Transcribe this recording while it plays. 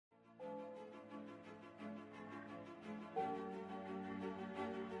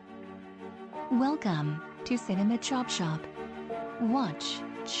Welcome to Cinema Chop Shop. Watch,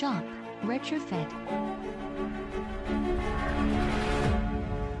 shop, retrofit.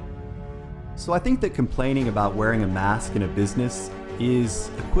 So I think that complaining about wearing a mask in a business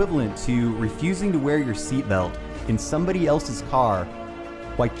is equivalent to refusing to wear your seatbelt in somebody else's car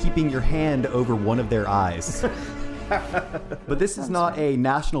while keeping your hand over one of their eyes. But this is not a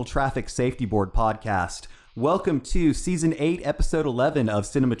National Traffic Safety Board podcast. Welcome to Season 8, Episode 11 of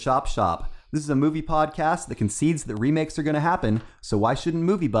Cinema Chop Shop. This is a movie podcast that concedes that remakes are going to happen, so why shouldn't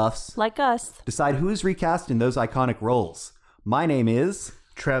movie buffs, like us, decide who is recast in those iconic roles? My name is...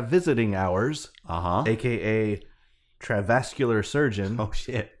 Travisiting Hours, a.k.a. Travascular Surgeon, Oh,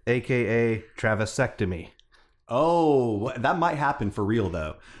 shit. a.k.a. Travesectomy. Oh, that might happen for real,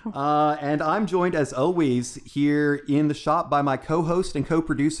 though. And I'm joined, as always, here in the shop by my co-host and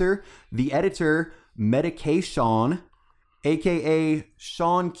co-producer, the editor, Medication, a.k.a.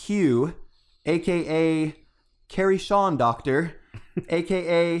 Sean Q, a.k.a. Carrie Sean Doctor,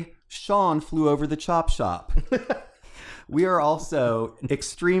 a.k.a. Sean Flew Over the Chop Shop. We are also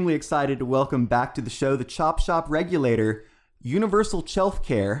extremely excited to welcome back to the show the Chop Shop regulator, Universal Chelf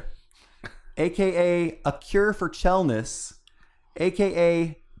Care, a.k.a. A Cure for Chelness,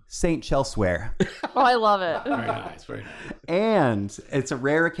 a.k.a. Saint Chelseware. Oh, I love it. Very nice, very nice. And it's a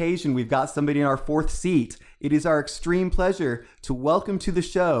rare occasion we've got somebody in our fourth seat. It is our extreme pleasure to welcome to the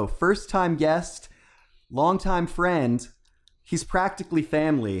show, first-time guest, longtime friend, he's practically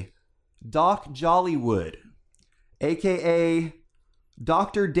family, Doc Jollywood, a.k.a.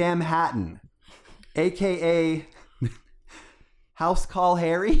 Dr. Damhattan, a.k.a. House Call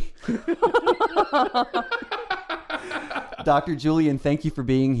Harry. Dr. Julian, thank you for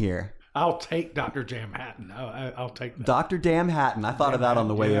being here. I'll take Dr. Jamhattan. I'll take that. Dr. Damhattan. I thought of that on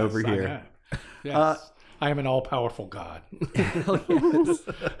the way over here. Yes. I am an all-powerful God. Yes.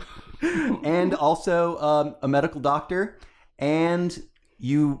 And also a medical doctor. And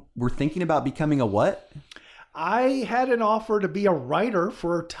you were thinking about becoming a what? I had an offer to be a writer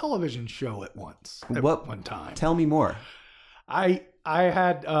for a television show at one time. Tell me more. I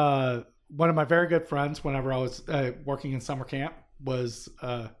had one of my very good friends whenever I was working in summer camp was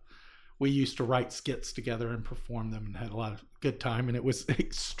we used to write skits together and perform them and had a lot of good time, and it was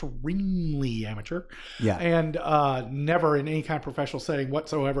extremely amateur. Yeah. And never in any kind of professional setting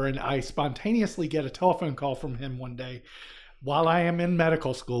whatsoever. And I spontaneously get a telephone call from him one day while I am in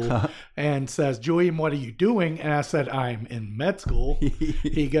medical school and says, Julian, what are you doing? And I said, I'm in med school.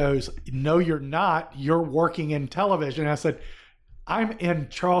 He goes, no, you're not. You're working in television. And I said, I'm in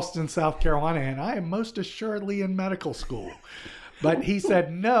Charleston, South Carolina, and I am most assuredly in medical school. But he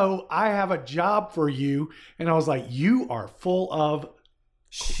said, no, I have a job for you. And I was like, you are full of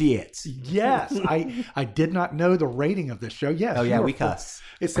shit. Yes. I did not know the rating of this show. Yes. Oh, yeah, we cuss.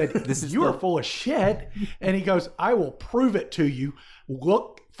 It said, you are full of shit. And he goes, I will prove it to you.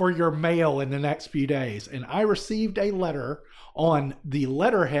 Look for your mail in the next few days. And I received a letter on the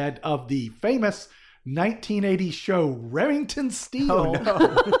letterhead of the famous 1980 show Remington Steele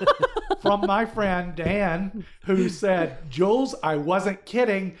from my friend Dan, who said, Jules, I wasn't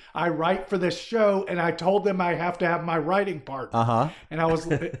kidding. I write for this show, and I told them I have to have my writing partner. And I was,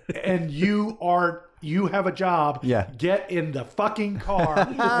 and you have a job. Yeah. Get in the fucking car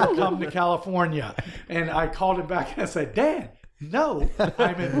and come to California. And I called him back and I said, Dan, no,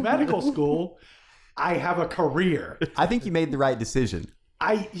 I'm in medical school. I have a career. I think you made the right decision.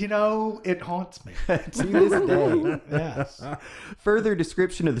 It haunts me. To this day. Yes. Further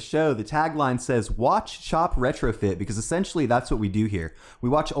description of the show, the tagline says, watch, shop, retrofit, because essentially that's what we do here. We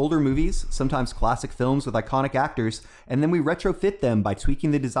watch older movies, sometimes classic films with iconic actors, and then we retrofit them by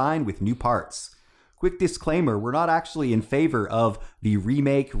tweaking the design with new parts. Quick disclaimer, we're not actually in favor of the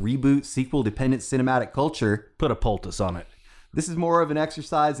remake, reboot, sequel-dependent cinematic culture. Put a poultice on it. This is more of an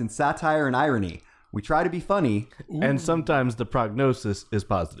exercise in satire and irony. We try to be funny. And sometimes the prognosis is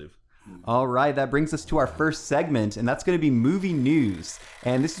positive. All right, that brings us to our first segment, and that's going to be movie news.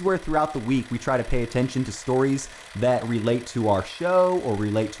 And this is where throughout the week we try to pay attention to stories that relate to our show or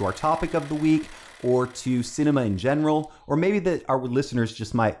relate to our topic of the week or to cinema in general, or maybe that our listeners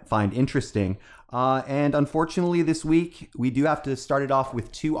just might find interesting. And unfortunately this week, we do have to start it off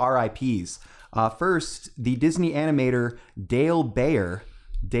with two RIPs. First, the Disney animator Dale Bayer,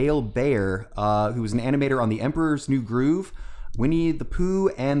 who was an animator on The Emperor's New Groove, Winnie the Pooh,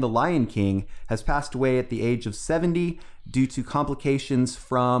 and The Lion King, has passed away at the age of 70 due to complications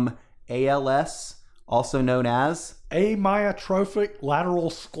from ALS, also known as amyotrophic lateral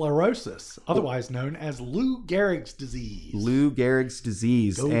sclerosis, otherwise known as Lou Gehrig's disease. Lou Gehrig's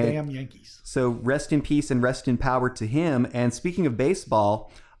disease. Go damn Yankees. So rest in peace and rest in power to him. And speaking of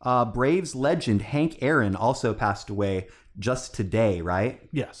baseball, Braves legend Hank Aaron also passed away just today, right?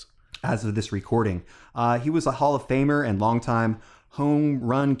 Yes. As of this recording. He was a Hall of Famer and longtime home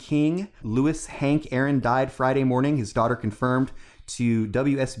run king. Louis Hank Aaron died Friday morning. His daughter confirmed to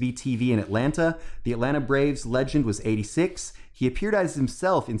WSB TV in Atlanta. The Atlanta Braves legend was 86. He appeared as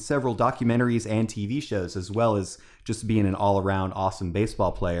himself in several documentaries and TV shows, as well as just being an all-around awesome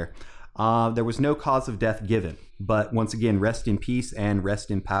baseball player. There was no cause of death given, but once again, rest in peace and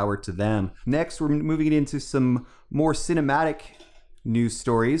rest in power to them. Next, we're moving into some more cinematic news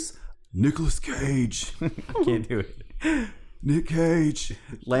stories. Nicolas Cage. I can't do it. Nick Cage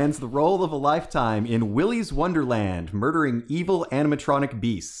lands the role of a lifetime in Willy's Wonderland, murdering evil animatronic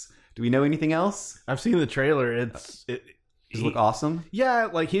beasts. Do we know anything else? I've seen the trailer. Does it look awesome? Yeah,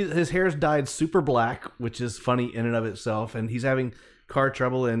 like his hair's dyed super black, which is funny in and of itself, and he's having car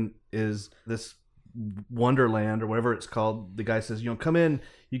trouble and is this Wonderland or whatever it's called. The guy says, come in,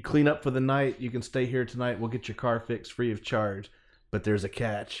 you clean up for the night, you can stay here tonight, we'll get your car fixed free of charge. But there's a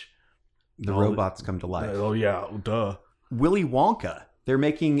catch. The robots come to life. Oh, yeah, duh. Willy Wonka. They're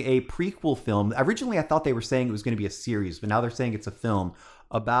making a prequel film. Originally, I thought they were saying it was going to be a series, but now they're saying it's a film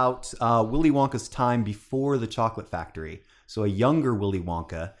about Willy Wonka's time before the chocolate factory. So a younger Willy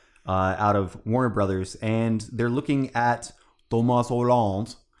Wonka out of Warner Brothers. And they're looking at Thomas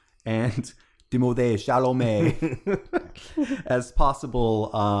Hollande and Timothée Chalamet as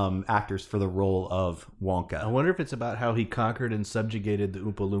possible actors for the role of Wonka. I wonder if it's about how he conquered and subjugated the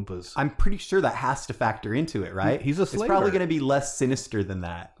Oompa Loompas. I'm pretty sure that has to factor into it, right? He's a slaver. It's probably going to be less sinister than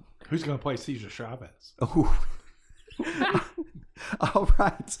that. Who's going to play Cesar Chavez? Oh. All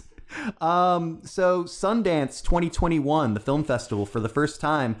right. So Sundance 2021, the film festival, for the first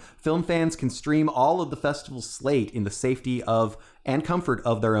time, film fans can stream all of the festival's slate in the safety of and comfort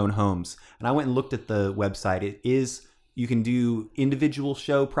of their own homes. And I went and looked at the website. You can do individual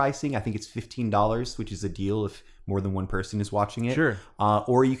show pricing. I think it's $15, which is a deal if more than one person is watching it. Sure.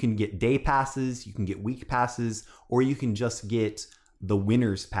 Or you can get day passes, you can get week passes, or you can just get the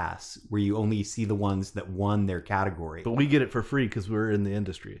winner's pass, where you only see the ones that won their category. But we get it for free because we're in the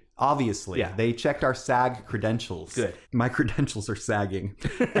industry. Obviously. Yeah. They checked our SAG credentials. Good. My credentials are sagging.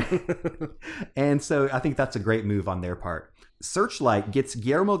 And so I think that's a great move on their part. Searchlight gets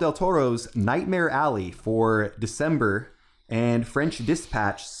Guillermo del Toro's Nightmare Alley for December, and French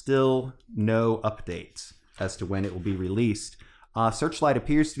Dispatch still no update as to when it will be released. Searchlight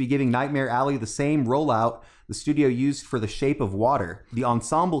appears to be giving Nightmare Alley the same rollout the studio used for The Shape of Water. The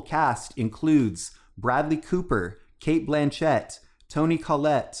ensemble cast includes Bradley Cooper, Cate Blanchett, Toni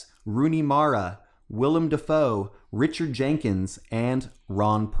Collette, Rooney Mara, Willem Dafoe, Richard Jenkins, and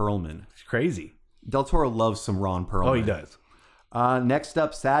Ron Perlman. It's crazy. Del Toro loves some Ron Perlman. Oh, he does. Next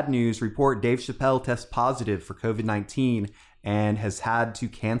up, sad news. Report Dave Chappelle tests positive for COVID-19 and has had to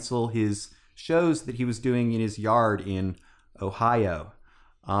cancel his shows that he was doing in his yard in Ohio.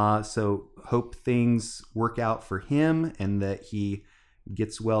 So hope things work out for him and that he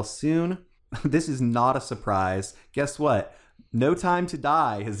gets well soon. This is not a surprise. Guess what? No Time to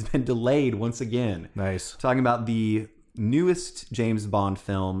Die has been delayed once again. Nice. Talking about the newest James Bond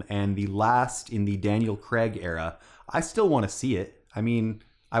film and the last in the Daniel Craig era. I still want to see it. I mean,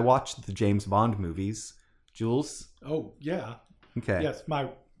 I watched the James Bond movies. Jules? Oh, yeah. Okay. Yes, my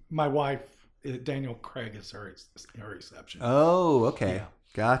wife, Daniel Craig, is her exception. Oh, okay. Yeah.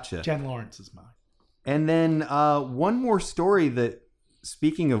 Gotcha. Jen Lawrence is mine. And then one more story that,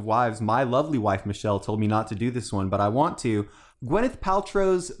 speaking of wives, my lovely wife Michelle told me not to do this one, but I want to. Gwyneth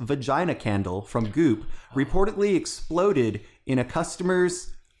Paltrow's vagina candle from Goop reportedly exploded in a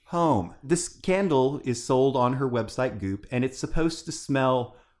customer's home. This candle is sold on her website Goop, and it's supposed to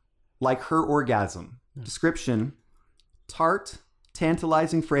smell like her orgasm. Description: tart,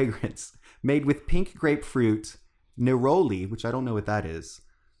 tantalizing fragrance made with pink grapefruit, neroli, which I don't know what that is,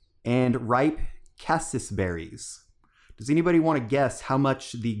 and ripe cassis berries. Does anybody want to guess how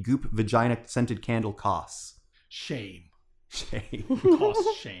much the Goop vagina scented candle costs? Shame. Shame.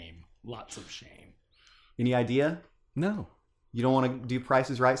 Costs shame. Lots of shame. Any idea? No. You don't want to do Price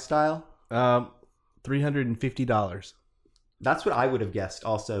is Right style? $350. That's what I would have guessed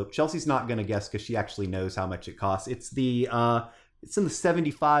also. Chelsea's not going to guess because she actually knows how much it costs. It's it's in the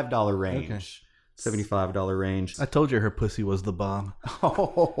 $75 range. Okay. $75 range. I told you her pussy was the bomb.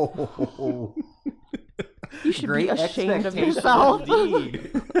 Oh. You should Great be ashamed of expectations yourself.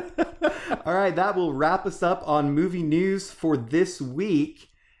 indeed. All right, that will wrap us up on movie news for this week.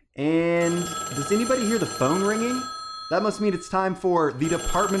 And does anybody hear the phone ringing? That must mean it's time for the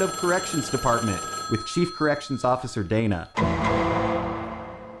Department of Corrections Department with Chief Corrections Officer Dana.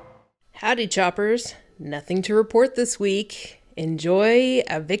 Howdy, Choppers. Nothing to report this week. enjoy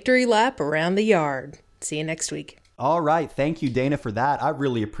a victory lap around the yard. See you next week. All right. Thank you, Dana, for that. I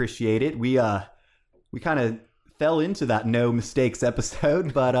really appreciate it. We kind of fell into that no mistakes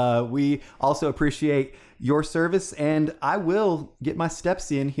episode, but we also appreciate your service, and I will get my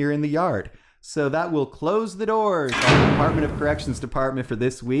steps in here in the yard. So that will close the doors on the Department of Corrections Department for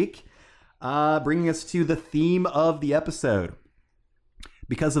this week, bringing us to the theme of the episode.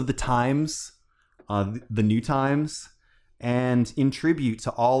 Because of the times, the new times, and in tribute to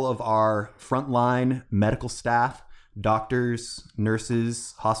all of our frontline medical staff, doctors,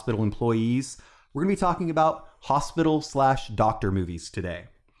 nurses, hospital employees, we're going to be talking about hospital/doctor movies today.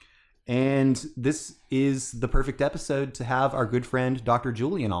 And this is the perfect episode to have our good friend Dr.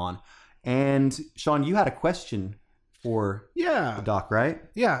 Julian on. And Sean, you had a question for the doc, right?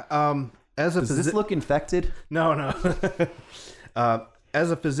 Yeah. Does this look infected? No. As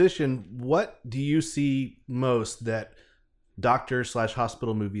a physician, what do you see most that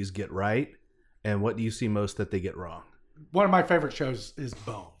doctor/hospital movies get right, and what do you see most that they get wrong? One of my favorite shows is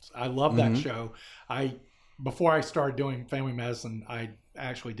Bones. I love that show. Before I started doing family medicine, I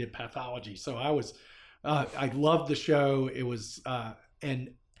actually did pathology. So I loved the show. It was,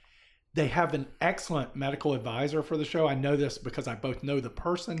 and they have an excellent medical advisor for the show. I know this because I both know the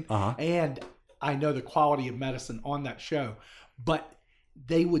person and I know the quality of medicine on that show. But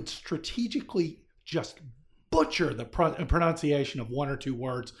they would strategically just butcher the pronunciation of one or two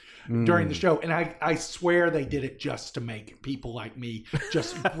words during the show. And I swear they did it just to make people like me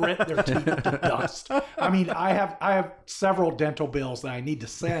just grit their teeth to dust. I mean, I have several dental bills that I need to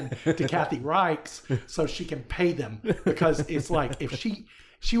send to Kathy Reichs so she can pay them, because it's like if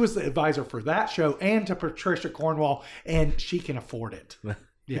she was the advisor for that show and to Patricia Cornwall, and she can afford it.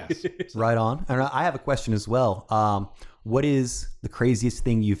 Yes. Right on. And I have a question as well. What is the craziest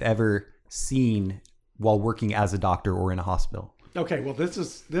thing you've ever seen while working as a doctor or in a hospital? Okay, well, this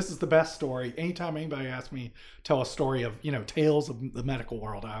is the best story. Anytime anybody asks me to tell a story of, tales of the medical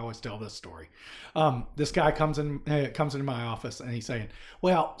world, I always tell this story. This guy comes into my office and he's saying,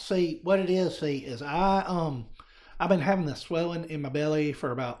 "Well, see, what it is, is I've been having this swelling in my belly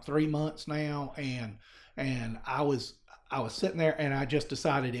for about 3 months now, and I was sitting there and I just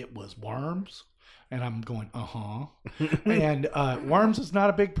decided it was worms." And I'm going, and worms is not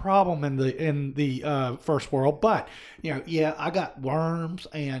a big problem in the first world, but I got worms,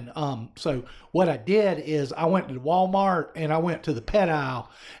 and so what I did is I went to Walmart and I went to the pet aisle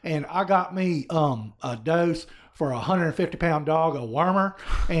and I got me a dose for a 150-pound dog, a wormer,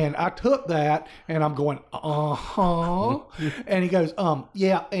 and I took that and I'm going, and he goes,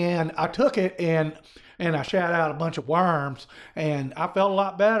 yeah, and I took it and I shat out a bunch of worms and I felt a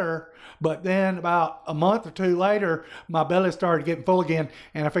lot better. But then about a month or two later, my belly started getting full again,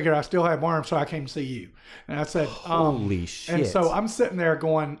 and I figured I still had worms, so I came to see you. And I said, holy shit. And so I'm sitting there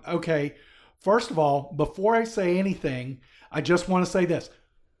going, okay, first of all, before I say anything, I just want to say this.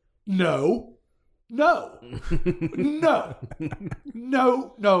 No.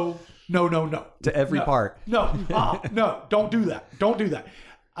 To every part. No, don't do that. Don't do that.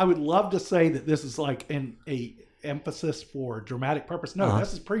 I would love to say that this is like a emphasis for dramatic purpose. No,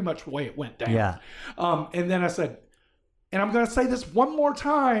 this is pretty much the way it went down. Yeah. And then I said, and I'm going to say this one more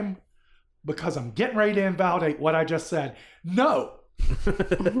time because I'm getting ready to invalidate what I just said. No.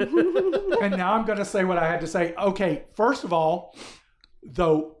 And now I'm going to say what I had to say. Okay, first of all,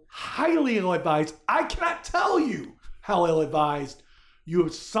 though highly ill-advised, I cannot tell you how ill-advised you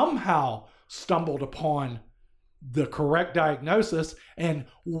have somehow stumbled upon the correct diagnosis, and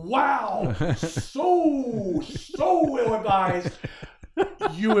wow, so ill-advised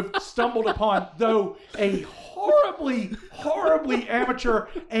you have stumbled upon, though a horribly amateur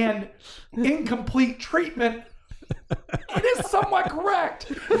and incomplete treatment. It is somewhat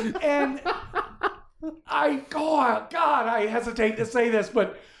correct. And I hesitate to say this,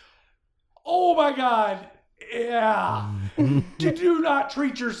 but oh my God, yeah. Do not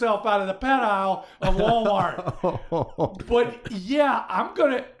treat yourself out of the pet aisle of Walmart. But yeah,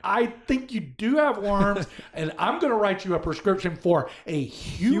 I think you do have worms, and I'm going to write you a prescription for a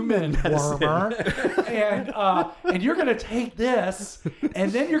human wormer. And you're going to take this,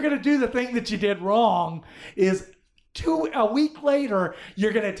 and then you're going to do the thing that you did wrong is a week later,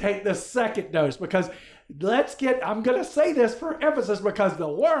 you're going to take the second dose, because I'm going to say this for emphasis, because the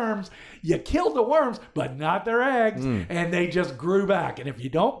worms, you killed the worms, but not their eggs, and they just grew back. And if you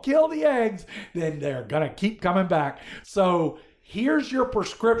don't kill the eggs, then they're going to keep coming back. So here's your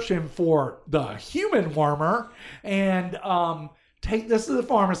prescription for the human wormer, and take this to the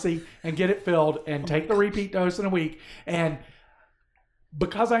pharmacy and get it filled, and take the repeat dose in a week. And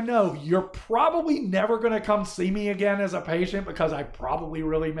because I know you're probably never going to come see me again as a patient because I probably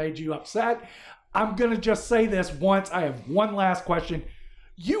really made you upset, I'm going to just say this once. I have one last question.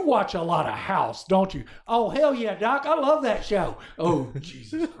 You watch a lot of House, don't you? Oh, hell yeah, Doc. I love that show. Oh,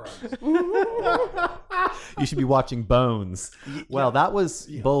 Jesus Christ. You should be watching Bones. Well, that was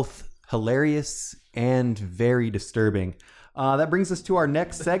both hilarious and very disturbing. That brings us to our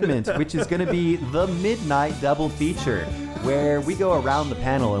next segment, which is going to be the Midnight Double Feature, where we go around the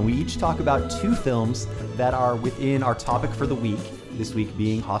panel and we each talk about 2 films that are within our topic for the week, this week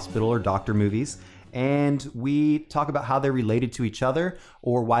being hospital or doctor movies. And we talk about how they're related to each other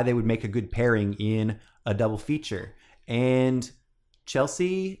or why they would make a good pairing in a double feature. And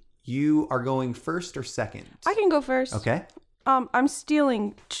Chelsea, you are going first or second? I can go first. Okay. I'm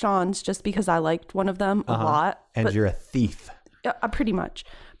stealing Sean's just because I liked one of them a lot. And you're a thief. Pretty much.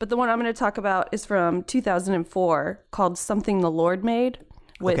 But the one I'm going to talk about is from 2004 called Something the Lord Made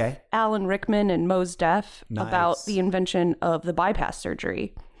with Alan Rickman and Mos Def about the invention of the bypass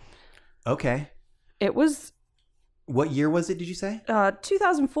surgery. Okay. It was... What year was it, did you say?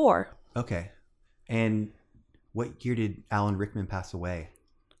 2004. Okay. And what year did Alan Rickman pass away?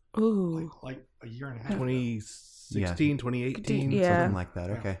 Ooh. Like a year and a half. 2016, 2018. Yeah. Something like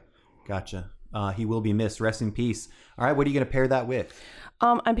that. Okay. Gotcha. He will be missed. Rest in peace. All right. What are you going to pair that with?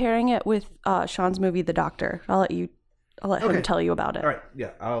 I'm pairing it with Sean's movie, The Doctor. I'll let him tell you about it. All right.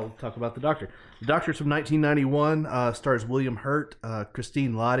 Yeah, I'll talk about The Doctor. The Doctor's from 1991. Stars William Hurt,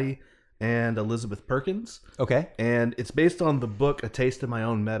 Christine Lottie, and Elizabeth Perkins. Okay. And it's based on the book A Taste of My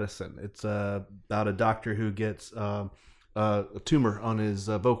Own Medicine. It's about a doctor who gets a tumor on his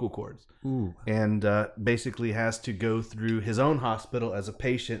vocal cords. Ooh. And basically has to go through his own hospital as a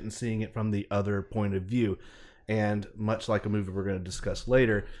patient and seeing it from the other point of view. And much like a movie we're going to discuss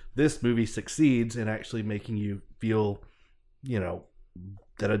later, this movie succeeds in actually making you feel,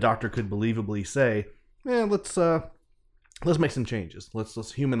 that a doctor could believably say, let's make some changes.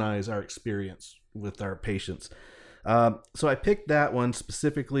 Let's humanize our experience with our patients. So I picked that one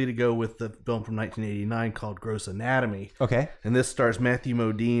specifically to go with the film from 1989 called Gross Anatomy. Okay. And this stars Matthew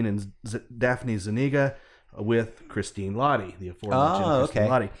Modine and Daphne Zuniga with Christine Lottie, the aforementioned Christine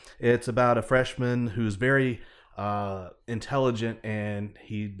Lottie. It's about a freshman who's very intelligent, and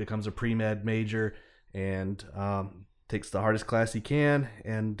he becomes a pre-med major and takes the hardest class he can,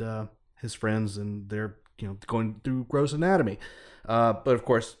 and his friends, and they're going through gross anatomy. But of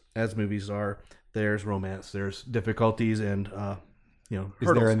course, as movies are, there's romance, there's difficulties, and hurdles.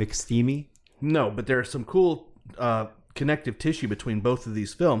 Is there a McSteamy? No, but there's some cool connective tissue between both of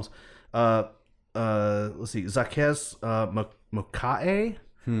these films. Let's see, Zakes Mokae.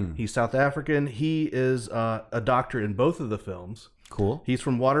 He's South African. He is a doctor in both of the films. Cool. He's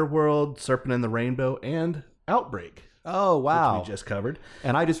from Waterworld, Serpent and the Rainbow, and Outbreak. Oh, wow. Which we just covered.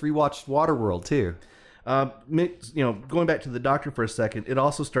 And I just rewatched Waterworld, too. Going back to The Doctor for a second, it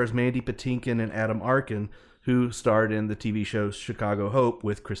also stars Mandy Patinkin and Adam Arkin, who starred in the TV show Chicago Hope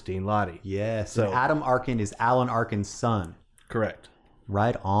with Christine Lottie. Yes. So and Adam Arkin is Alan Arkin's son. Correct.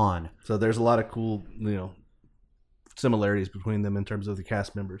 Right on. So there's a lot of cool, similarities between them in terms of the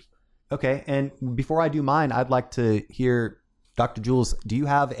cast members. Okay. And before I do mine, I'd like to hear, Dr. Jules, do you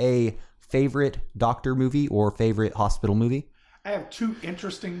have a favorite doctor movie or favorite hospital movie? I have 2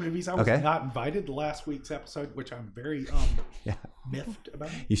 interesting movies. I was not invited to last week's episode, which I'm very miffed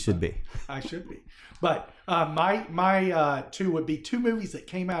about. You should be. I should be. But my 2 would be 2 movies that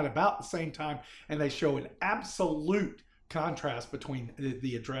came out about the same time, and they show an absolute contrast between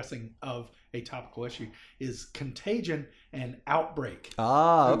the addressing of a topical issue is Contagion and Outbreak.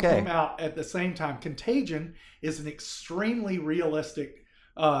 Ah, okay. Came out at the same time. Contagion is an extremely realistic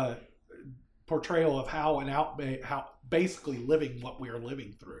portrayal of how basically living what we are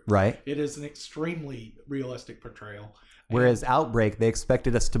living through. Right. It is an extremely realistic portrayal. Whereas Outbreak, they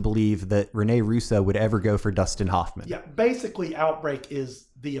expected us to believe that Rene Russo would ever go for Dustin Hoffman. Yeah, basically Outbreak is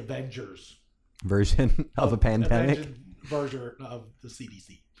the Avengers version of a pandemic. Version of the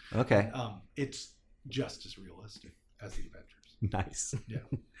CDC. Okay. It's just as realistic as the Avengers. Nice. Yeah.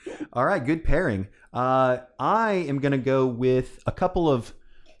 All right, good pairing. I am going to go with a couple of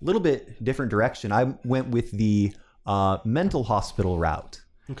little bit different direction. I went with the mental hospital route.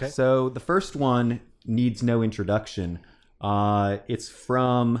 Okay. So the first one needs no introduction. It's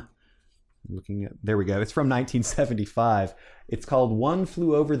from there we go. It's from 1975. It's called One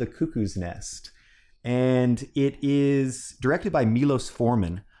Flew Over the Cuckoo's Nest. And it is directed by Milos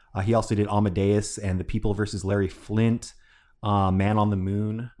Forman. He also did Amadeus and The People vs. Larry Flint, Man on the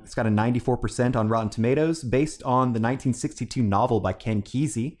Moon. It's got a 94% on Rotten Tomatoes, based on the 1962 novel by Ken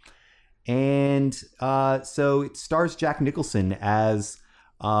Kesey. And so it stars Jack Nicholson as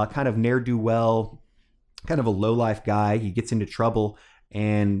kind of ne'er-do-well, kind of a low-life guy. He gets into trouble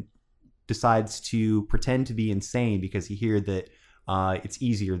and decides to pretend to be insane because he hears that it's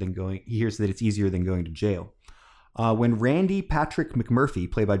easier than going to jail. When Randy Patrick McMurphy,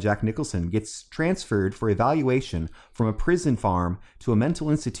 played by Jack Nicholson, gets transferred for evaluation from a prison farm to a mental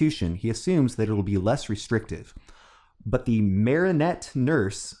institution, he assumes that it'll be less restrictive. But the Marinette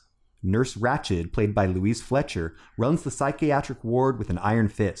Nurse Ratched, played by Louise Fletcher, runs the psychiatric ward with an iron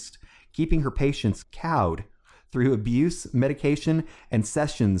fist, keeping her patients cowed through abuse, medication, and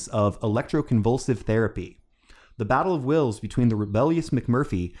sessions of electroconvulsive therapy. The battle of wills between the rebellious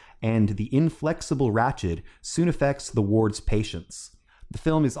McMurphy and the inflexible Ratched soon affects the ward's patients. The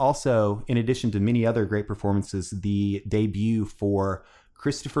film is also, in addition to many other great performances, the debut for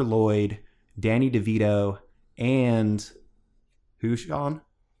Christopher Lloyd, Danny DeVito, and who, Sean?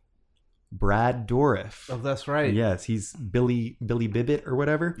 Brad Dourif. Oh, that's right. Yes, he's Billy Bibbit or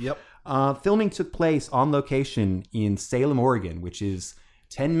whatever. Yep. Filming took place on location in Salem, Oregon, which is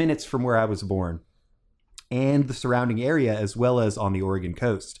 10 minutes from where I was born, and the surrounding area, as well as on the Oregon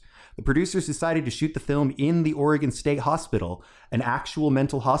coast. The producers decided to shoot the film in the Oregon State Hospital, an actual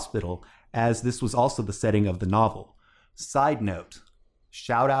mental hospital, as this was also the setting of the novel. Side note,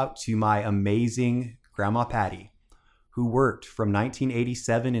 shout out to my amazing Grandma Patty, who worked from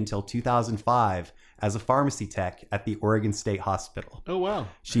 1987 until 2005 as a pharmacy tech at the Oregon State Hospital. Oh, wow.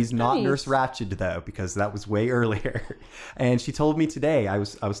 She's not Nurse Ratched, though, because that was way earlier. And she told me today, I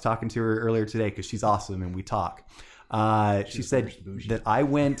was talking to her earlier today because she's awesome and we talk. She said that I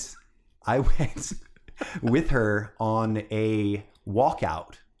went with her on a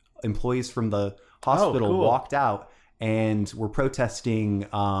walkout. Employees from the hospital walked out and were protesting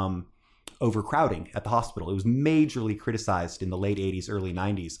overcrowding at the hospital. It was majorly criticized in the late 80s, early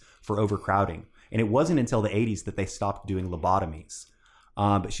 90s for overcrowding. And it wasn't until the 80s that they stopped doing lobotomies.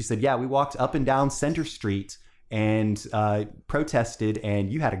 But she said, yeah, we walked up and down Center Street and protested,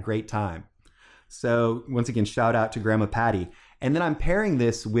 and you had a great time. So once again, shout out to Grandma Patty. And then I'm pairing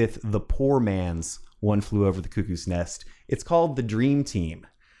this with the poor man's One Flew Over the Cuckoo's Nest. It's called The Dream Team.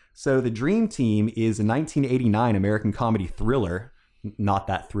 So The Dream Team is a 1989 American comedy thriller, not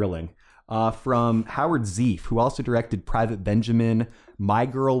that thrilling, from Howard Zieff, who also directed Private Benjamin, My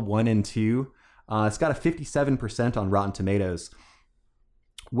Girl 1 and 2. It's got a 57% on Rotten Tomatoes.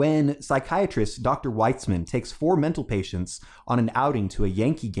 When psychiatrist Dr. Weitzman takes 4 mental patients on an outing to a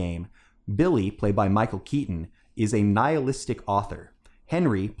Yankee game, Billy, played by Michael Keaton, is a nihilistic author.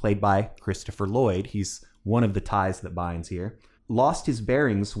 Henry, played by Christopher Lloyd, he's one of the ties that binds here, lost his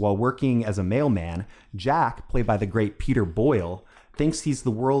bearings while working as a mailman. Jack, played by the great Peter Boyle, thinks he's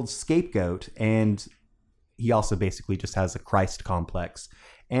the world's scapegoat, and he also basically just has a Christ complex.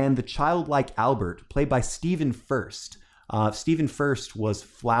 And the childlike Albert, played by Stephen Furst. Stephen Furst was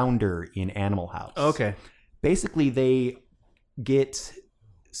Flounder in Animal House. Okay. Basically, they get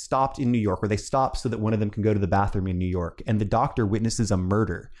stopped in New York, or they stop so that one of them can go to the bathroom in New York. And the doctor witnesses a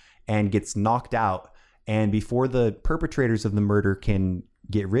murder and gets knocked out. And before the perpetrators of the murder can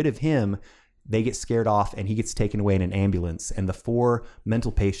get rid of him, they get scared off and he gets taken away in an ambulance. And the 4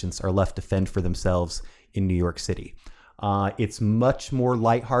 mental patients are left to fend for themselves in New York City. It's much more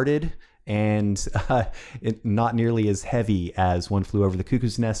lighthearted and not nearly as heavy as One Flew Over the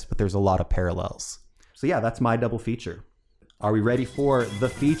Cuckoo's Nest, but there's a lot of parallels. So yeah, that's my double feature. Are we ready for the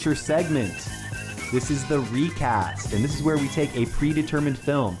feature segment? This is the recast, and this is where we take a predetermined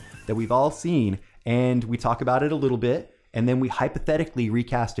film that we've all seen and we talk about it a little bit, and then we hypothetically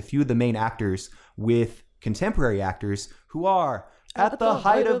recast a few of the main actors with contemporary actors who are at the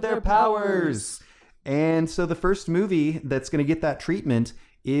height of their powers. And so the first movie that's going to get that treatment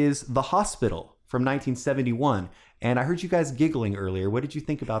is The Hospital from 1971. And I heard you guys giggling earlier. What did you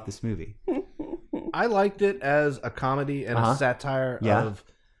think about this movie? I liked it as a comedy and a satire of,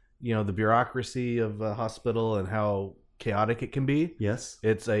 the bureaucracy of a hospital and how chaotic it can be. Yes.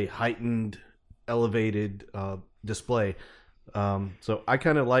 It's a heightened, elevated display. So I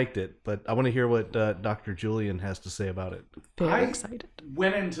kind of liked it, but I want to hear what Dr. Julian has to say about it. Very excited.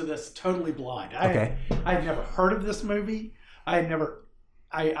 Went into this totally blind. I had never heard of this movie.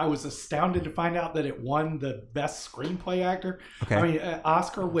 I was astounded to find out that it won the best screenplay actor. Okay. I mean,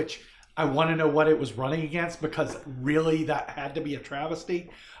 Oscar, which I want to know what it was running against, because really that had to be a travesty.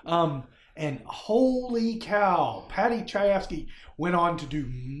 And holy cow, Paddy Chayefsky went on to do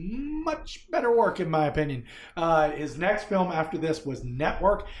much better work, in my opinion. His next film after this was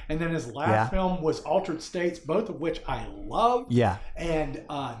Network, and then his last film was Altered States, both of which I love. Yeah. And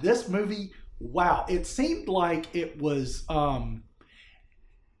this movie, wow, it seemed like it was...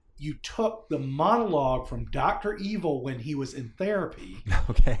 you took the monologue from Dr. Evil when he was in therapy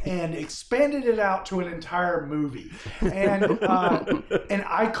and expanded it out to an entire movie. And and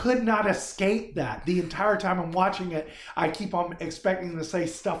I could not escape that. The entire time I'm watching it, I keep on expecting to say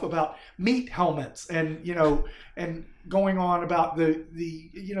stuff about meat helmets and, and going on about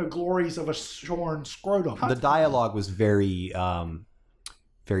the glories of a shorn scrotum. The dialogue was very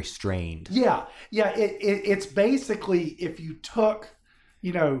very strained. Yeah. It's basically if you took,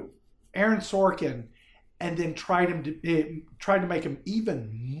 Aaron Sorkin and then tried to make him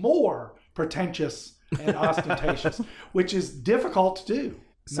even more pretentious and ostentatious, which is difficult to do.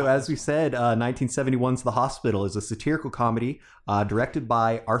 So as we said, 1971's The Hospital is a satirical comedy directed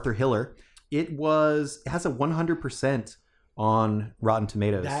by Arthur Hiller. It has a 100% on Rotten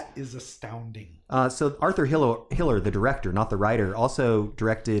Tomatoes. That is astounding. So Arthur Hiller, the director, not the writer, also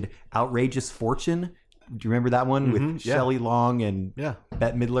directed Outrageous Fortune. Do you remember that one with Shelley Long and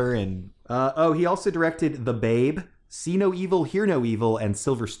Bette Midler? And he also directed The Babe, See No Evil, Hear No Evil, and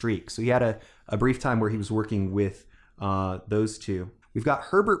Silver Streak. So he had a brief time where he was working with those two. We've got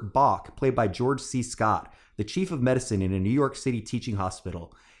Herbert Bach, played by George C. Scott, the chief of medicine in a New York City teaching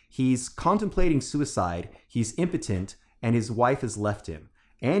hospital. He's contemplating suicide, he's impotent, and his wife has left him.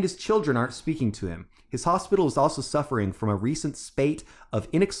 And his children aren't speaking to him. His hospital is also suffering from a recent spate of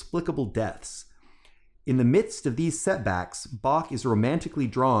inexplicable deaths. In the midst of these setbacks, Bach is romantically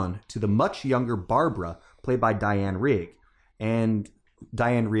drawn to the much younger Barbara, played by Diane Rigg. And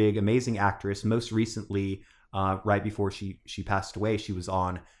Diane Rigg, amazing actress, most recently, right before she passed away, she was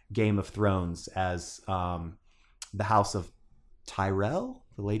on Game of Thrones as the House of Tyrell,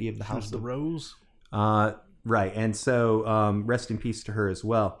 the Lady of the House of the Rose. Right, and so rest in peace to her as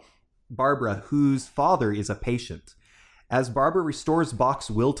well. Barbara, whose father is a patient. As Barbara restores Bach's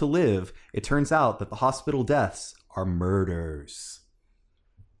will to live, it turns out that the hospital deaths are murders.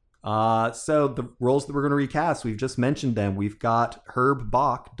 So the roles that we're going to recast, we've just mentioned them. We've got Herb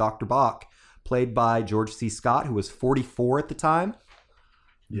Bach, Dr. Bach, played by George C. Scott, who was 44 at the time.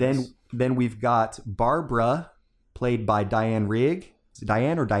 Yes. Then we've got Barbara, played by Diane Rigg. Is it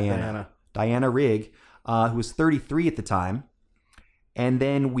Diane or Diana? Diana Rigg, who was 33 at the time. And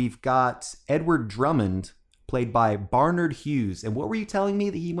then we've got Edward Drummond, played by Barnard Hughes. And what were you telling me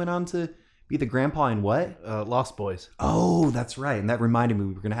that he went on to be the grandpa in what? Lost Boys. Oh, that's right. And that reminded me,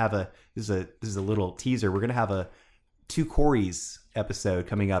 we were going to have this is a little teaser. We're going to have a Two Corys episode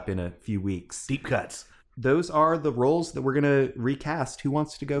coming up in a few weeks. Deep cuts. Those are the roles that we're going to recast. Who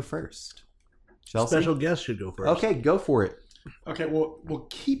wants to go first? Chelsea? Special guest should go first. Okay, go for it. Okay, well,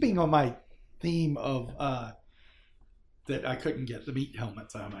 keeping on my theme of that I couldn't get the meat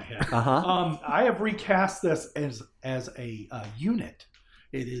helmets out of my head. I have recast this as a unit.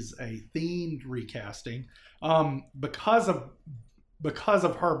 It is a themed recasting. Because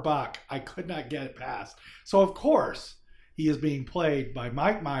of Herb Bach, I could not get it past. So of course he is being played by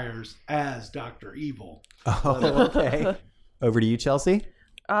Mike Myers as Dr. Evil. Oh, okay. Over to you, Chelsea.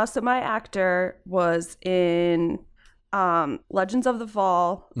 So my actor was in Legends of the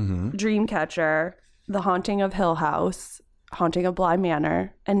Fall, Dreamcatcher, The Haunting of Hill House, Haunting of Bly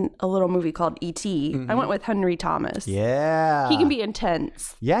Manor, and a little movie called E.T. I went with Henry Thomas. Yeah. He can be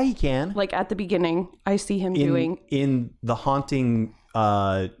intense. Yeah, he can. Like at the beginning, I see him doing... In the Haunting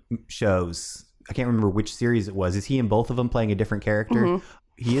shows, I can't remember which series it was. Is he in both of them playing a different character?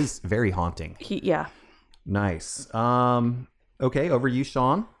 He is very haunting. Yeah. Nice. Okay, over you,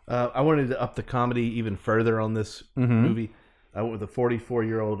 Sean. I wanted to up the comedy even further on this movie. I went with a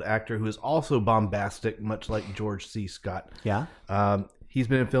 44-year-old actor who is also bombastic, much like George C. Scott. Yeah. He's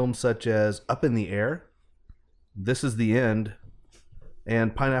been in films such as Up in the Air, This Is the End,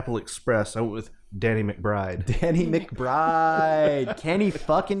 and Pineapple Express. I went with Danny McBride. Danny McBride. Kenny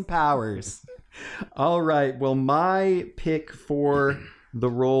fucking Powers. All right. Well, my pick for the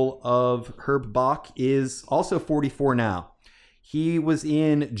role of Herb Bach is also 44 now. He was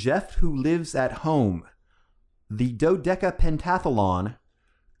in Jeff Who Lives at Home, The Dodeca Pentathlon,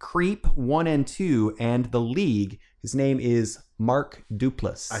 Creep 1 and 2, and The League. His name is Mark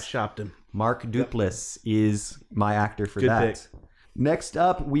Duplass. I shopped him. Mark Duplass is my actor for Good that. pick. Next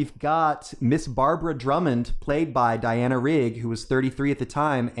up, we've got Miss Barbara Drummond, played by Diana Rigg, who was 33 at the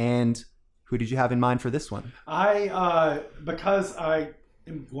time. And who did you have in mind for this one? Because I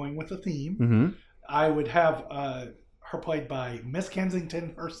am going with the theme, I would have her played by Miss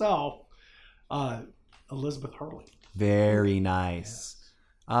Kensington herself, Elizabeth Hurley. Very nice.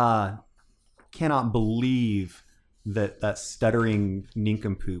 Cannot believe that stuttering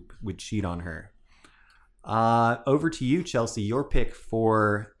nincompoop would cheat on her. Over to you, Chelsea. Your pick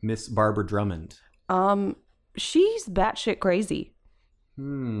for Miss Barbara Drummond. She's batshit crazy.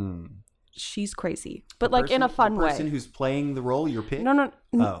 She's crazy, but like in a fun the way. person who's playing the role, your pick? No.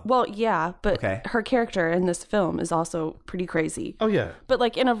 Oh. Well, yeah, but Okay. her character in this film is also pretty crazy. Oh yeah. But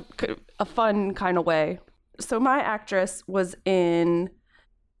like in a fun kind of way. So my actress was in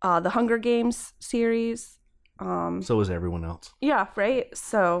the Hunger Games series. So was everyone else. Yeah, right?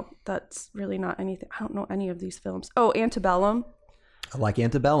 So that's really not anything. I don't know any of these films. Oh, Antebellum. I like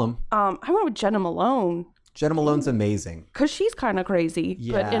Antebellum. I went with Jenna Malone Jenna Malone's amazing. because she's kind of crazy,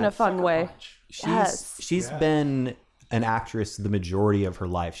 but in a fun way. She's been an actress the majority of her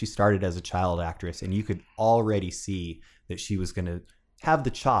life. She started as a child actress, and you could already see that she was going to have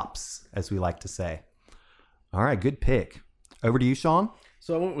the chops, as we like to say. All right, good pick. Over to you, Sean.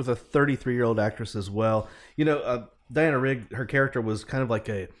 So I went with a 33-year-old actress as well. You know, Diana Rigg, her character was kind of like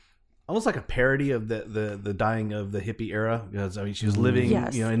almost like a parody of the dying of the hippie era, because I mean she was living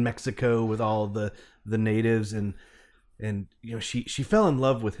in Mexico with all the natives, and you know she fell in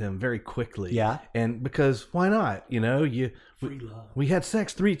love with him very quickly. Yeah. And because why not? You know, free love. We had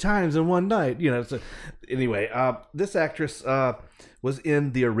sex 3 times in one night. You know. So anyway, this actress was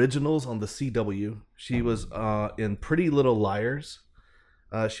in the originals on the CW. She was in Pretty Little Liars.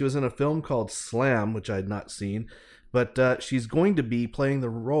 She was in a film called Slam, which I had not seen. But she's going to be playing the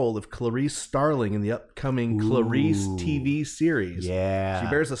role of Clarice Starling in the upcoming Clarice TV series. Yeah. She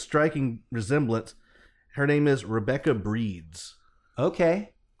bears a striking resemblance. Her name is Rebecca Breeds.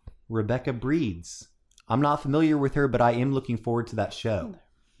 Okay. Rebecca Breeds. I'm not familiar with her, but I am looking forward to that show.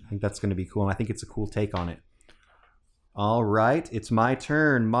 I think that's going to be cool, and I think it's a cool take on it. All right. It's my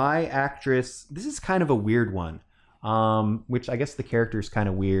turn. My actress, this is kind of a weird one, which I guess the character is kind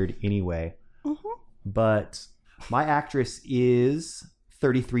of weird anyway. Mm-hmm. But my actress is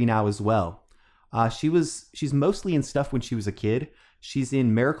 33 now as well. She's mostly in stuff when she was a kid. She's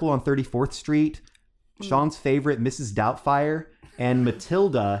in Miracle on 34th Street, Sean's favorite, Mrs. Doubtfire, and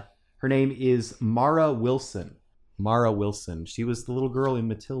Matilda. Her name is Mara Wilson. Mara Wilson. She was the little girl in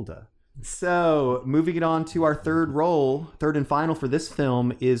Matilda. So, moving it on to our third and final for this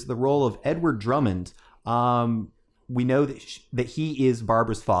film is the role of Edward Drummond. We know that he is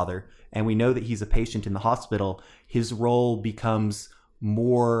Barbara's father, and we know that he's a patient in the hospital. His role becomes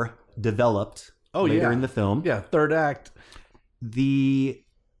more developed later in the film. Yeah, third act. The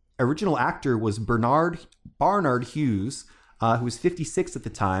original actor was Barnard Hughes, who was 56 at the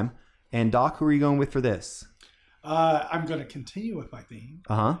time. And Doc, who are you going with for this? I'm going to continue with my theme.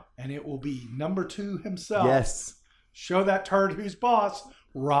 And it will be number 2 himself. Yes. Show that turd who's boss,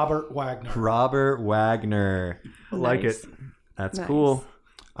 Robert Wagner. Robert Wagner. I like it. That's cool.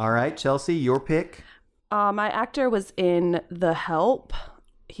 All right, Chelsea, your pick. My actor was in The Help.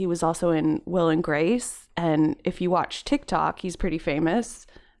 He was also in Will and Grace. And if you watch TikTok, he's pretty famous.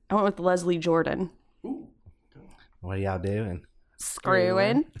 I went with Leslie Jordan. Ooh. What are y'all doing?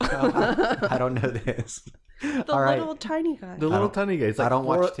 Screwing. I don't know this. The little tiny guy. The little tiny guy. I don't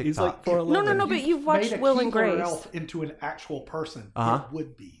watch TikTok. He's like 4'11". No, but you've watched Will and Grace. Elf into an actual person. Uh-huh. It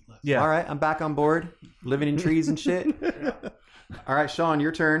would be. Yeah. All right, I'm back on board. Living in trees and shit. All right, Sean,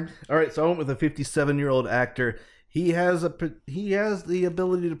 your turn. All right, so I went with a 57-year-old actor. He has the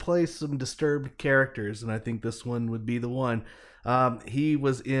ability to play some disturbed characters, and I think this one would be the one. He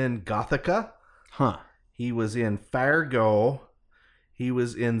was in Gothika. He was in Fargo. He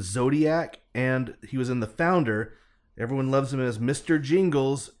was in Zodiac, and he was in The Founder. Everyone loves him as Mr.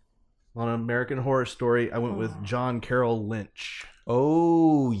 Jingles on American Horror Story. I went with John Carroll Lynch.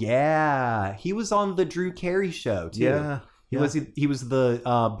 Oh, yeah. He was on the Drew Carey show, too. Yeah. He was the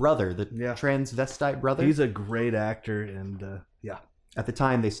brother, the transvestite brother. He's a great actor, and At the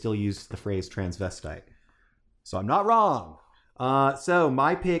time, they still used the phrase transvestite. So I'm not wrong. So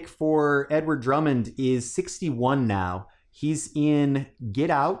my pick for Edward Drummond is 61 now. He's in Get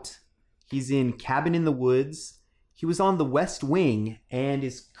Out. He's in Cabin in the Woods. He was on The West Wing and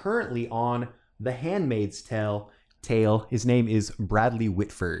is currently on The Handmaid's Tale. His name is Bradley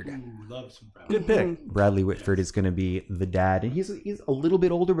Whitford. Ooh, love some Bradley. good pick. Bradley Whitford is going to be the dad, and he's a little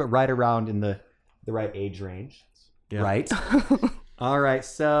bit older, but right around in the right age range. Yeah. Right. All right.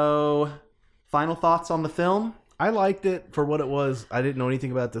 So, final thoughts on the film? I liked it for what it was. I didn't know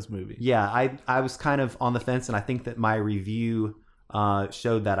anything about this movie. Yeah, I was kind of on the fence, and I think that my review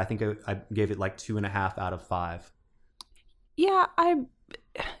showed that. I think I gave it like 2.5 out of 5. Yeah,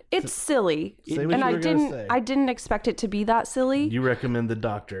 it's silly, Say what and you were gonna say. I didn't expect it to be that silly. You recommend The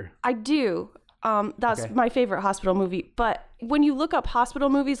Doctor. I do. That's Okay. my favorite hospital movie. But when you look up hospital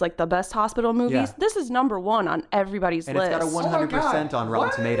movies, like the best hospital movies, Yeah. this is number 1 on everybody's And list. it's got a 100% on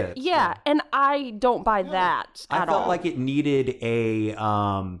Rotten Tomatoes. Yeah, and I don't buy that I at felt all. like it needed a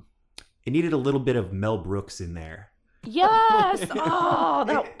little bit of Mel Brooks in there. Yes.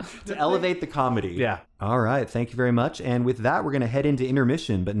 Oh, to elevate the comedy. Yeah. All right. Thank you very much. And with that, we're going to head into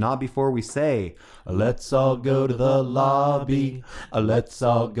intermission, but not before we say, let's all go to the lobby. Let's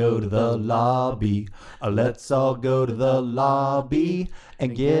all go to the lobby. Let's all go to the lobby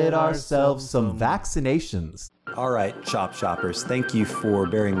and get ourselves some vaccinations. All right, Chop Shoppers, thank you for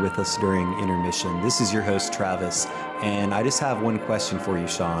bearing with us during intermission. This is your host, Travis, and I just have one question for you,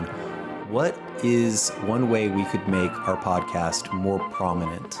 Sean. What is one way we could make our podcast more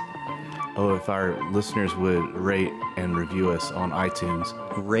prominent? Oh, if our listeners would rate and review us on iTunes.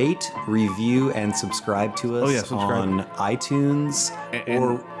 Rate, review, and subscribe to us on iTunes.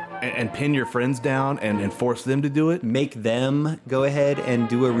 And pin your friends down and force them to do it. Make them go ahead and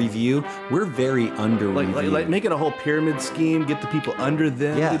do a review. We're very under-reviewed. Like make it a whole pyramid scheme. Get the people under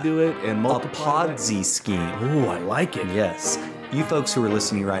them to do it and multiply. A Podsy scheme. Oh, I like it. Yes. You folks who are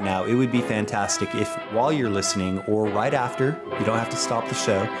listening right now, it would be fantastic if while you're listening or right after, you don't have to stop the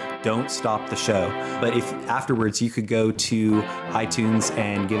show, don't stop the show. But if afterwards you could go to iTunes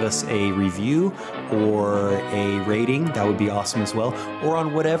and give us a review or a rating, that would be awesome as well. Or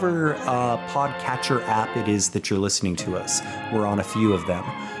on whatever podcatcher app it is that you're listening to us. We're on a few of them.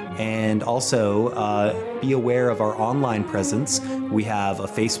 And also be aware of our online presence. We have a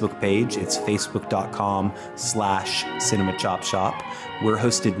Facebook page. It's facebook.com/CinemaChopShop. We're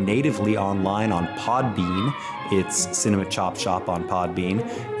hosted natively online on Podbean. It's Cinema Chop Shop on Podbean.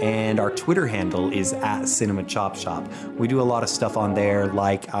 And our Twitter handle is @CinemaChopShop. We do a lot of stuff on there,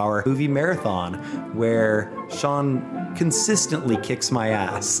 like our movie marathon, where Sean consistently kicks my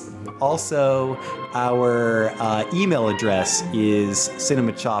ass. Also, our email address is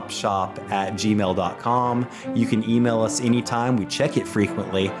cinemachopshop@gmail.com. You can email us anytime. We check it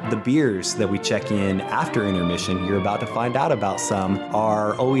frequently. The beers that we check in after intermission, you're about to find out about some,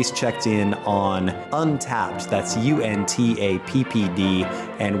 are always checked in on Untappd. That's UNTAPPD,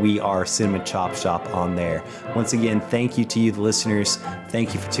 and we are Cinema Chop Shop on there. Once again, thank you to you, the listeners.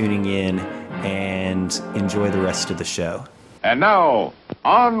 Thank you for tuning in, and enjoy the rest of the show. And now,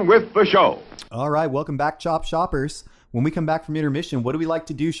 on with the show. All right, welcome back, Chop Shoppers. When we come back from intermission, what do we like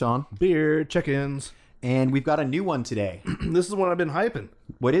to do, Sean? Beer check-ins. And we've got a new one today. This is one I've been hyping.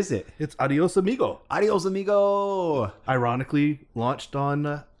 What is it? It's Adios Amigo. Adios, amigo. Ironically launched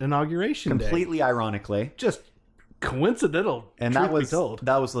on Inauguration Day. Completely ironically. Just coincidental. And that was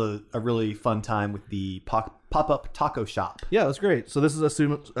a really fun time with the pop-up taco shop. Yeah, that's great. So this is a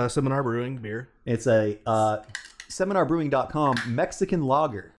Seminar Brewing beer. It's a seminarbrewing.com Mexican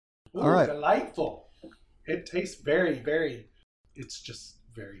lager. Ooh, all right. Delightful. It tastes very, very, it's just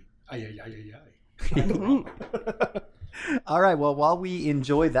very, ay. All right. Well, while we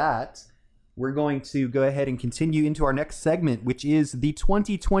enjoy that, we're going to go ahead and continue into our next segment, which is the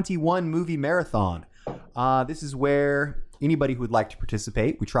 2021 movie marathon. This is where anybody who would like to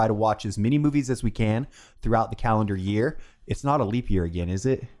participate, we try to watch as many movies as we can throughout the calendar year. It's not a leap year again, is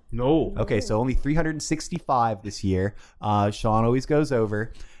it? No. Okay, so only 365 this year. Sean always goes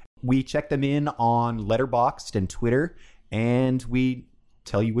over. We check them in on Letterboxd and Twitter, and we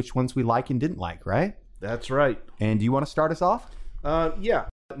tell you which ones we like and didn't like, right? That's right. And do you want to start us off? Yeah.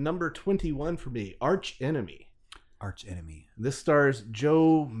 Number 21 for me, Arch Enemy. Arch Enemy. This stars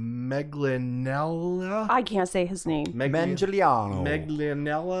Joe Manganiello. I can't say his name. Manganiello.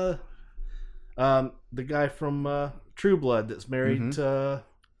 The guy from True Blood that's married to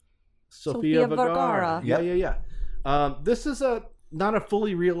Sofia Vergara. Yep. Yeah. This is not a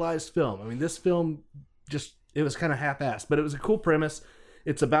fully realized film. I mean, this film it was kind of half-assed, but it was a cool premise.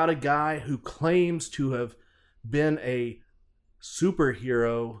 It's about a guy who claims to have been a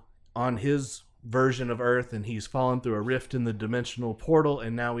superhero on his version of Earth, and he's fallen through a rift in the dimensional portal,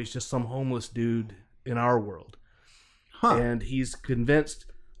 and now he's just some homeless dude in our world. And he's convinced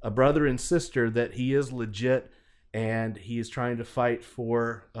a brother and sister that he is legit, and he is trying to fight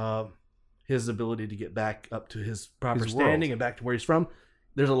for his ability to get back up to his proper standing and back to where he's from.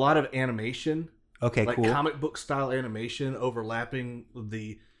 There's a lot of animation. Okay, like cool. Comic book style animation overlapping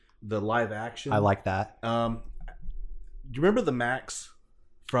the live action. I like that. Do you remember the Max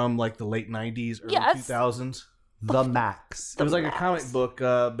from like the late 90s, early 2000s? The Max. It was like a comic book,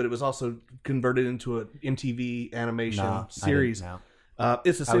 but it was also converted into an MTV animation series.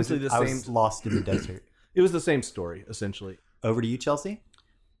 It's essentially the same. I was lost in the desert. It was the same story, essentially. Over to you, Chelsea.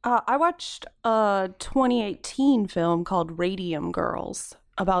 I watched a 2018 film called Radium Girls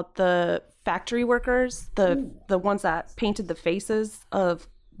about the factory workers, the ones that painted the faces of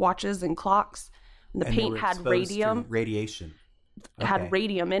watches and clocks. And the paint had radiation. Had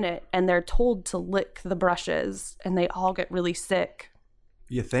radium in it, and they're told to lick the brushes, and they all get really sick.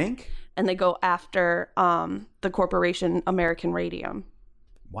 You think? And they go after the corporation American Radium.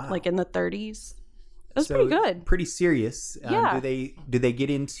 Wow. Like in the 30s. It was pretty good. Pretty serious. Yeah. Do they get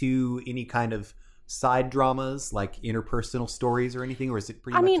into any kind of side dramas, like interpersonal stories or anything, or is it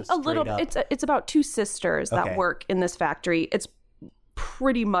pretty much just a little. up? It's about two sisters that work in this factory. It's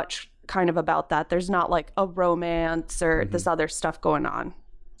pretty much kind of about that. There's not like a romance or this other stuff going on.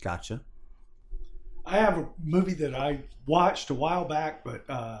 Gotcha. I have a movie that I watched a while back, but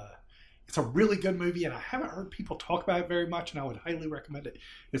it's a really good movie, and I haven't heard people talk about it very much, and I would highly recommend it.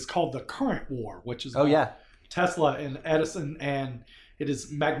 It's called The Current War, which is Tesla and Edison, and it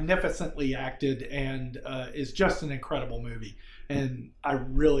is magnificently acted and is just an incredible movie. And I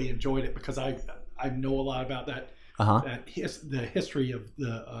really enjoyed it because I know a lot about that, the history of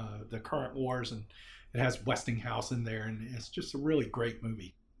the current wars, and it has Westinghouse in there, and it's just a really great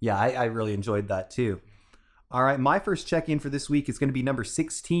movie. Yeah, I really enjoyed that too. All right, my first check-in for this week is going to be number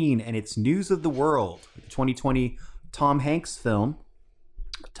 16, and it's News of the World, the 2020 Tom Hanks film.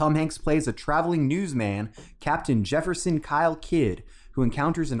 Tom Hanks plays a traveling newsman, Captain Jefferson Kyle Kidd, who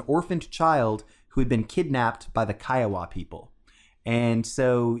encounters an orphaned child who had been kidnapped by the Kiowa people. And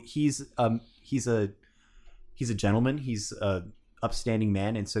so he's a gentleman, he's a upstanding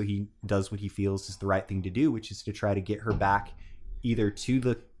man, and so he does what he feels is the right thing to do, which is to try to get her back either to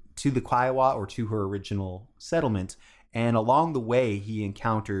the Kiowa or to her original settlement. And along the way, he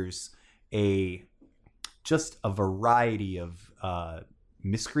encounters just a variety of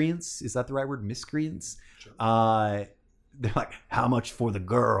miscreants. Is that the right word? Miscreants? Sure. They're like, how much for the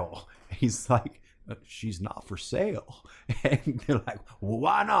girl? And he's like, she's not for sale. And they're like, well,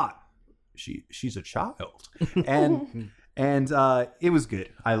 why not? She's a child. And it was good.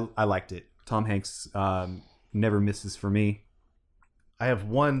 I liked it. Tom Hanks never misses for me. I have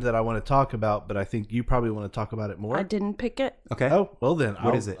one that I want to talk about, but I think you probably want to talk about it more. I didn't pick it. Okay. Oh, well then.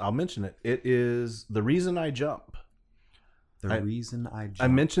 What is it? I'll mention it. It is The Reason I Jump. Reason I Jump. I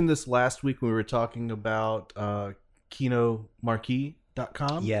mentioned this last week when we were talking about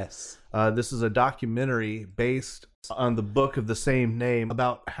KinoMarquee.com. Yes. This is a documentary based on the book of the same name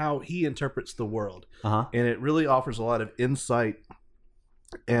about how he interprets the world. And it really offers a lot of insight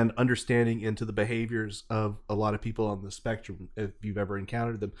and understanding into the behaviors of a lot of people on the spectrum, if you've ever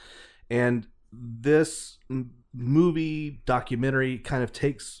encountered them. And this movie documentary kind of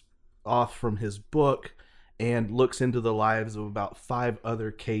takes off from his book and looks into the lives of about 5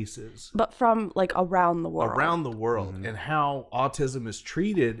 other cases. But from like around the world. Around the world. And how autism is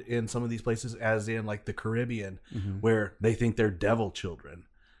treated in some of these places, as in like the Caribbean, where they think they're devil children.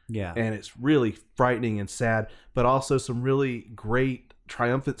 Yeah. And it's really frightening and sad, but also some really great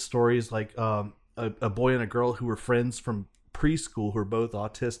triumphant stories, like a boy and a girl who were friends from preschool who are both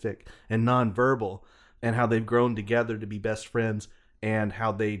autistic and nonverbal, and how they've grown together to be best friends, and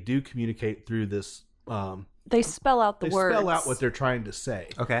how they do communicate through this. They spell out the words. They spell out what they're trying to say.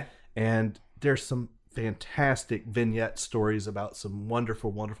 Okay. And there's some fantastic vignette stories about some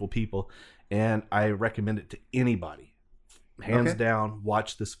wonderful, wonderful people, and I recommend it to anybody. Hands down,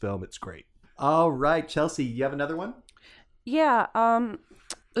 watch this film. It's great. All right, Chelsea, you have another one? Yeah,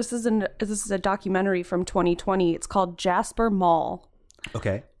 this is a documentary from 2020. It's called Jasper Mall.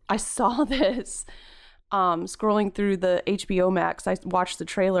 Okay. I saw this scrolling through the HBO Max. I watched the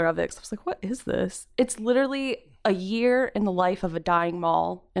trailer of it because I was like, what is this? It's literally a year in the life of a dying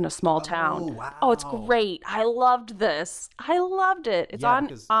mall in a small town. Oh, wow. Oh, it's great. I loved this. I loved it. It's on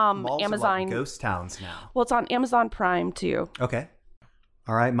Amazon. Are like ghost towns now. Well, it's on Amazon Prime too. Okay.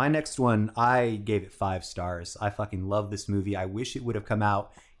 All right, my next one, I gave it 5 stars. I fucking love this movie. I wish it would have come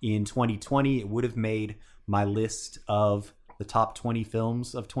out in 2020. It would have made my list of the top 20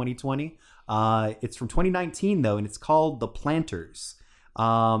 films of 2020. It's from 2019, though, and it's called The Planters.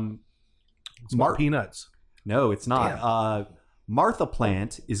 It's Peanuts. No, it's not. Martha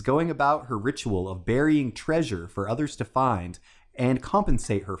Plant is going about her ritual of burying treasure for others to find and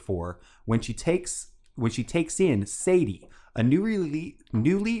compensate her for when she takes in Sadie, a newly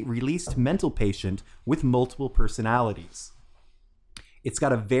released mental patient with multiple personalities. It's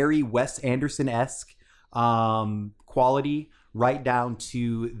got a very Wes Anderson-esque quality, right down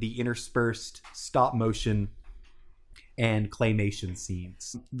to the interspersed stop motion and claymation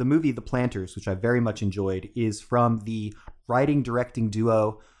scenes. The movie The Planters, which I very much enjoyed, is from the writing-directing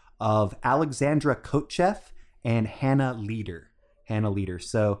duo of Alexandra Kotcheff and Hannah Leader.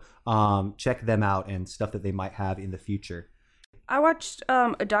 So check them out and stuff that they might have in the future. I watched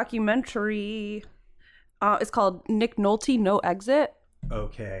a documentary. It's called Nick Nolte, No Exit.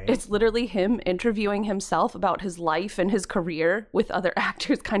 Okay. It's literally him interviewing himself about his life and his career with other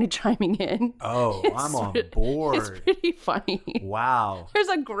actors kind of chiming in. Oh, I'm on board. It's pretty funny. Wow. There's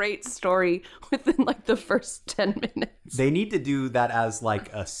a great story within like the first 10 minutes. They need to do that as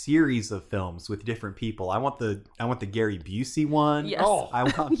like a series of films with different people. I want the Gary Busey one. Yes. Oh, I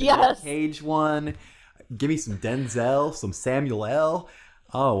want the Yes. Nick Cage one. Give me some Denzel, some Samuel L.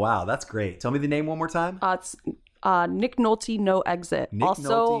 Oh, wow. That's great. Tell me the name one more time. It's Nick Nolte, No Exit. Nick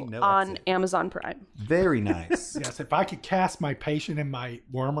also Nolte, No on Exit. Amazon Prime. Very nice. Yes, if I could cast my patient in my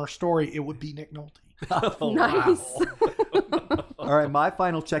Wormer story, it would be Nick Nolte. Nice. All right, my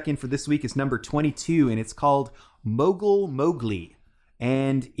final check-in for this week is number 22, and it's called Mogul Mowgli.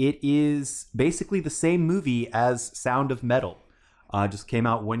 And it is basically the same movie as Sound of Metal. Just came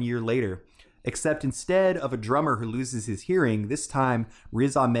out 1 year later. Except instead of a drummer who loses his hearing, this time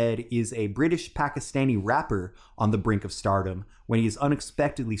Riz Ahmed is a British-Pakistani rapper on the brink of stardom when he is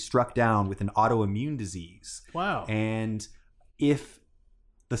unexpectedly struck down with an autoimmune disease. Wow. And if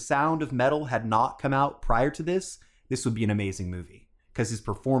The Sound of Metal had not come out prior to this, this would be an amazing movie because his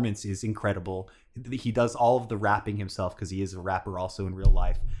performance is incredible. He does all of the rapping himself because he is a rapper also in real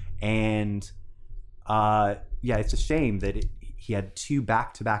life. And it's a shame that he had two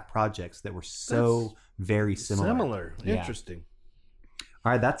back-to-back projects that were so very similar. Yeah. Interesting.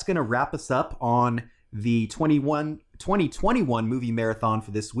 All right, that's going to wrap us up on the 2021 movie marathon for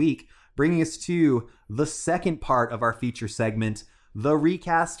this week, bringing us to the second part of our feature segment, The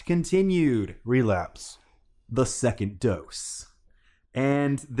Recast Continued. Relapse. The Second Dose.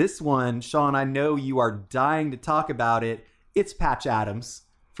 And this one, Sean, I know you are dying to talk about it. It's Patch Adams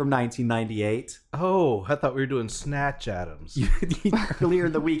from 1998. Oh, I thought we were doing Snatch Adams. Earlier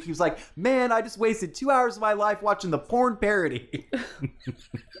in the week, he was like, man, I just wasted 2 hours of my life watching the porn parody.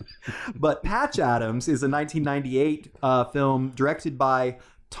 But Patch Adams is a 1998 film directed by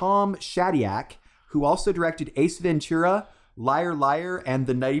Tom Shadyac, who also directed Ace Ventura, Liar Liar, and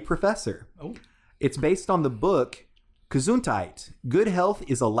The Nutty Professor. Oh. It's based on the book Gesundheit, Good Health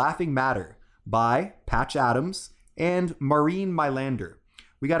is a Laughing Matter by Patch Adams and Maureen Mylander.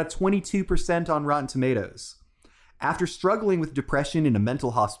 We got a 22% on Rotten Tomatoes. After struggling with depression in a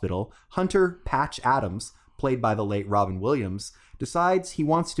mental hospital, Hunter Patch Adams, played by the late Robin Williams, decides he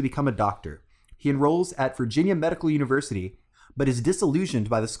wants to become a doctor. He enrolls at Virginia Medical University, but is disillusioned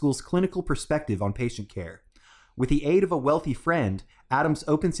by the school's clinical perspective on patient care. With the aid of a wealthy friend, Adams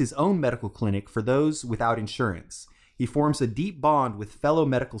opens his own medical clinic for those without insurance. He forms a deep bond with fellow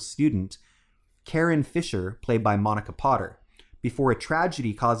medical student Karen Fisher, played by Monica Potter, before a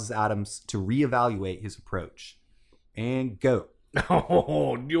tragedy causes Adams to reevaluate his approach. And go.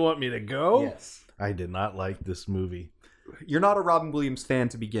 Oh, do you want me to go? Yes. I did not like this movie. You're not a Robin Williams fan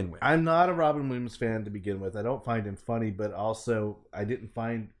to begin with. I'm not a Robin Williams fan to begin with. I don't find him funny, but also I didn't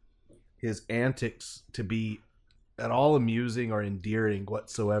find his antics to be at all amusing or endearing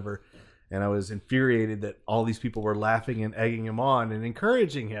whatsoever. And I was infuriated that all these people were laughing and egging him on and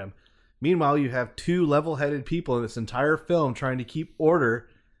encouraging him. Meanwhile, you have two level-headed people in this entire film trying to keep order,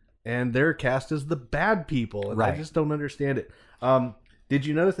 and they're cast as the bad people. And right. I just don't understand it. Did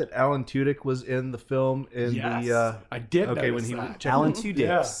you notice that Alan Tudyk was in the film? Yes, I did. Okay, notice when he that. Alan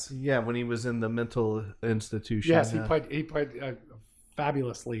Tudyk. Yeah, when he was in the mental institution. Yes, he played a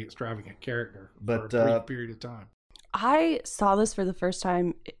fabulously extravagant character for a brief period of time. I saw this for the first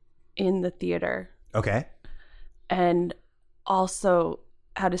time in the theater. Okay. And also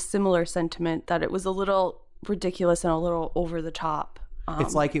had a similar sentiment that it was a little ridiculous and a little over the top.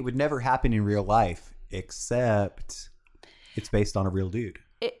 It's like it would never happen in real life, except it's based on a real dude.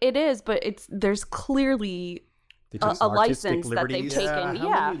 It is, but there's clearly a license that they've taken.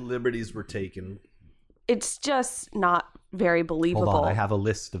 How many liberties were taken? It's just not very believable. Hold on, I have a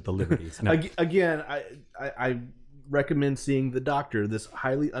list of the liberties. No. Again, I recommend seeing The Doctor, this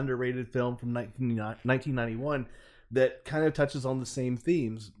highly underrated film from 1991 that kind of touches on the same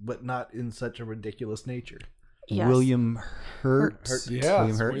themes, but not in such a ridiculous nature. Yes. William Hurt. Yes,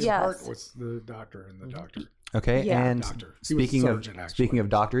 William Hurt. William Yes. Hurt was the doctor in The Doctor. Okay, Yeah. and Doctor. He was a surgeon, actually. speaking of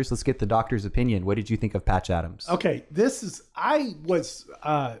doctors, let's get the doctor's opinion. What did you think of Patch Adams? Okay, I was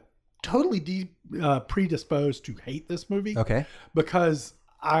totally predisposed to hate this movie. Okay. Because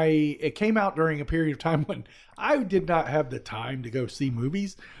it came out during a period of time when I did not have the time to go see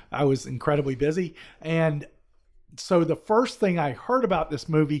movies. I was incredibly busy. And so the first thing I heard about this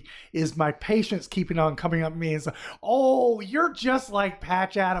movie is my patients keeping on coming up to me and saying, "Oh, you're just like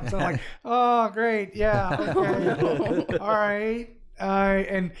Patch Adams." I'm like, "Oh, great. Yeah. Okay. All right."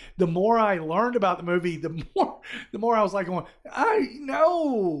 And the more I learned about the movie, the more I was like, I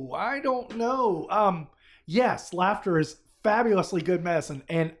don't know. Yes, laughter is fabulously good medicine.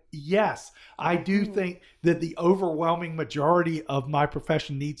 And yes, I do think that the overwhelming majority of my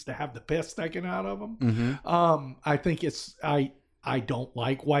profession needs to have the piss taken out of them. I think I don't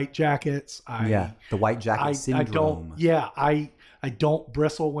like white jackets. The white jacket syndrome. I don't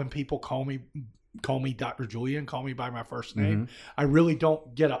bristle when people call me Dr. Julian, call me by my first name. I really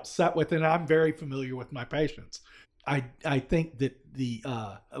don't get upset with it. I'm very familiar with my patients. I think that the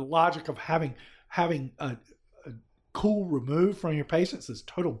logic of having a cool removed from your patients is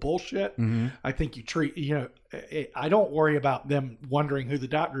total bullshit. I think you treat, I don't worry about them wondering who the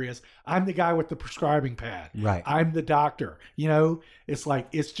doctor is. I'm the guy with the prescribing pad. Right. I'm the doctor. It's like,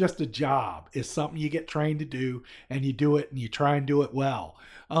 it's just a job. It's something you get trained to do, and you do it, and you try and do it well.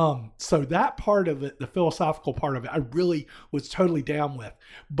 So that part of it, the philosophical part of it, I really was totally down with.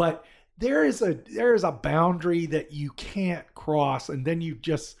 But there is a boundary that you can't cross, and then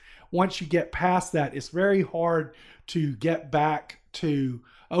once you get past that, it's very hard to get back to,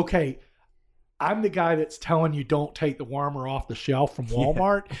 okay, I'm the guy that's telling you don't take the warmer off the shelf from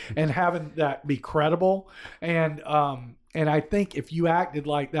Walmart and having that be credible. And I think if you acted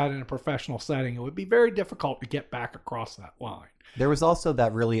like that in a professional setting, it would be very difficult to get back across that line. There was also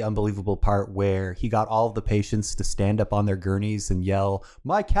that really unbelievable part where he got all of the patients to stand up on their gurneys and yell,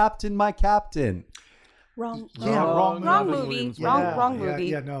 "My captain, my captain." Wrong movie.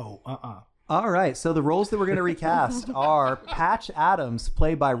 All right, so the roles that we're going to recast are Patch Adams,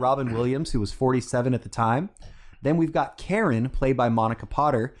 played by Robin Williams, who was 47 at the time. Then we've got Karen, played by Monica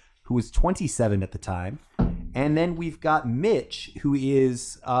Potter, who was 27 at the time. And then we've got Mitch, who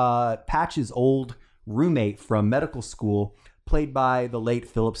is Patch's old roommate from medical school, played by the late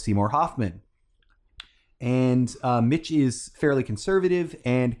Philip Seymour Hoffman. And Mitch is fairly conservative,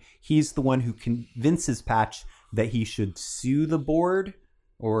 and he's the one who convinces Patch that he should sue the board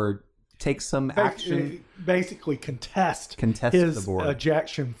or take some action. Basically contest his the board.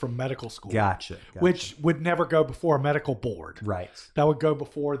 ejection from medical school. Gotcha. Which would never go before a medical board. Right. That would go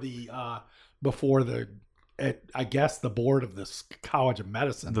before the I guess the board of the College of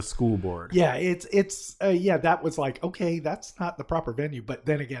Medicine. The school board. Yeah, that was like, okay, that's not the proper venue. But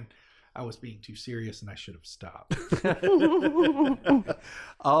then again, I was being too serious and I should have stopped.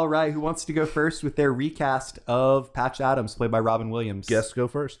 All right, who wants to go first with their recast of Patch Adams, played by Robin Williams? Guess go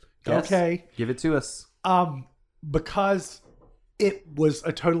first. Yes. Okay. Give it to us. Because it was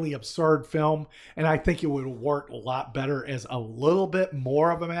a totally absurd film, and I think it would have worked a lot better as a little bit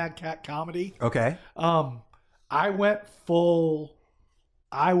more of a Mad Cat comedy. Okay. I went full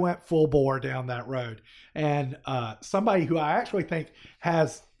bore down that road, and somebody who I actually think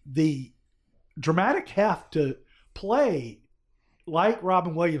has the dramatic heft to play like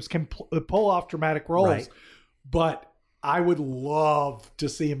Robin Williams can pull off dramatic roles, right. But I would love to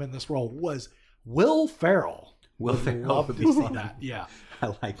see him in this role was Will Ferrell. Will Ferrell. Love to see that. Yeah.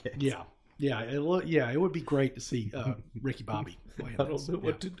 I like it. Yeah. Yeah. It would be great to see Ricky Bobby playing I don't know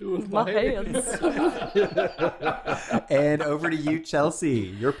what to do with my hands. And over to you,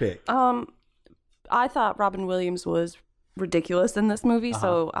 Chelsea. Your pick. I thought Robin Williams was ridiculous in this movie,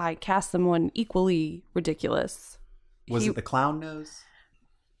 so I cast someone equally ridiculous. Was it the clown nose?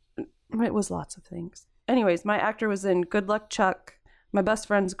 It was lots of things. Anyways, my actor was in Good Luck Chuck, My Best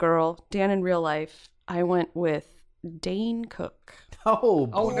Friend's Girl, Dan in Real Life. I went with Dane Cook. No,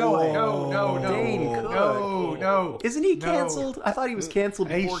 Dane Cook. No. Isn't he canceled? I thought he was canceled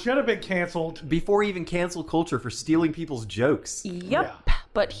before. He should have been canceled. Before even cancel culture for stealing people's jokes. Yep,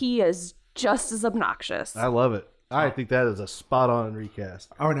 but he is just as obnoxious. I love it. I think that is a spot-on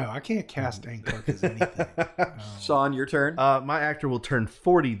recast. Oh, no, I can't cast Dane Cook as anything. No. Sean, your turn. My actor will turn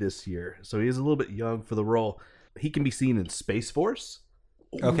 40 this year, so he is a little bit young for the role. He can be seen in Space Force.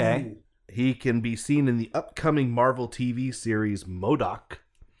 Okay. He can be seen in the upcoming Marvel TV series MODOK.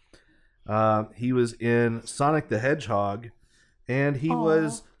 He was in Sonic the Hedgehog, and he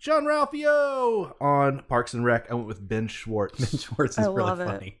was Jean-Ralphio on Parks and Rec. I went with Ben Schwartz. Ben Schwartz is really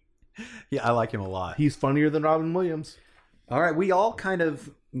funny. Yeah, I like him a lot. He's funnier than Robin Williams. All right, we all kind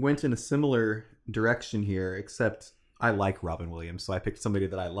of went in a similar direction here, except I like Robin Williams, so I picked somebody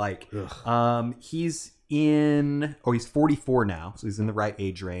that I like. He's 44 now, so he's in the right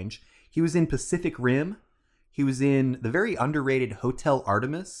age range. He was in Pacific Rim. He was in the very underrated Hotel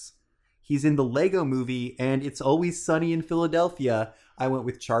Artemis. He's in the Lego Movie, and It's Always Sunny in Philadelphia. I went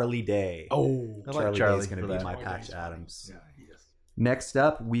with Charlie Day. Oh, Charlie Day is going to be my Patch Adams. Yeah, he is. Next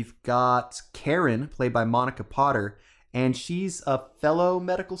up, we've got Karen, played by Monica Potter, and she's a fellow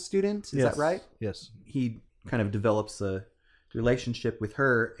medical student. Is that right? Yes. He kind of develops a relationship with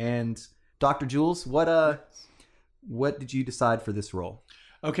her. And Dr. Jules, what did you decide for this role?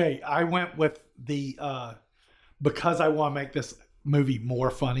 Okay, I went with the because I want to make this movie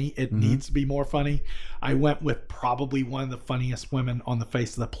more funny, it needs to be more funny. I went with probably one of the funniest women on the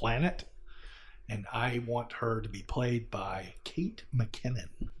face of the planet, and I want her to be played by Kate McKinnon.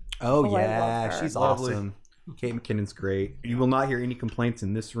 Oh, I love yeah, her. she's Lovely. awesome. Kate McKinnon's great. You will not hear any complaints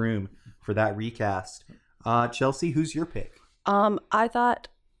in this room for that recast. Chelsea, who's your pick? I thought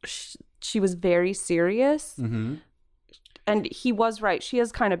she was very serious, and he was right. She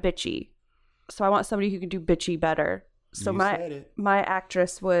is kind of bitchy, so I want somebody who can do bitchy better. So You my said it. my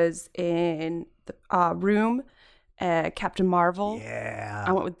actress was in the Room, Captain Marvel. Yeah.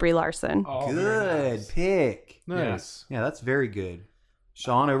 I went with Brie Larson. Oh, very Good nice. pick. Nice. Yeah, that's very good.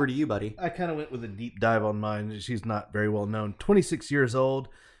 Sean, over to you, buddy. I kind of went with a deep dive on mine. She's not very well known. 26 years old.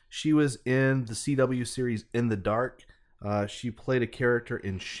 She was in the CW series In the Dark. She played a character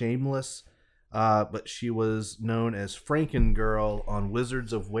in Shameless, but she was known as Franken Girl on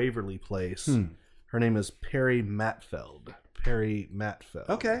Wizards of Waverly Place. Her name is Perry Matfeld. Perry Matfeld.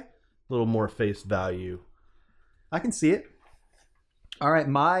 Okay. A little more face value. I can see it. All right,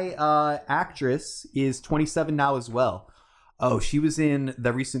 my actress is 27 now as well. Oh, she was in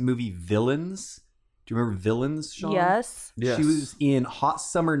the recent movie Villains. Do you remember Villains, Sean? Yes. Yes. She was in Hot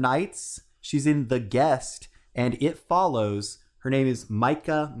Summer Nights. She's in The Guest and It Follows. Her name is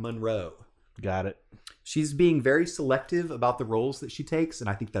Micah Monroe. Got it. She's being very selective about the roles that she takes, and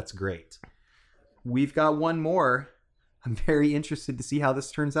I think that's great. We've got one more. I'm very interested to see how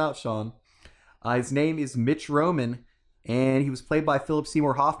this turns out, Sean. His name is Mitch Roman, and he was played by Philip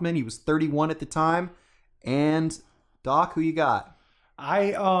Seymour Hoffman. He was 31 at the time. And Doc, who you got?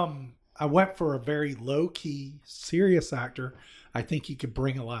 I went for a very low-key, serious actor. I think he could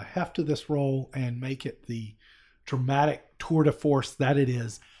bring a lot of heft to this role and make it the dramatic tour de force that it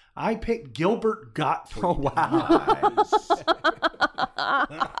is. I picked Gilbert Gottfried. Oh, wow.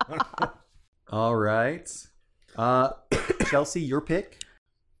 All right. Chelsea, your pick?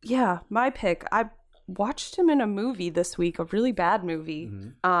 Yeah, my pick. I watched him in a movie this week, a really bad movie.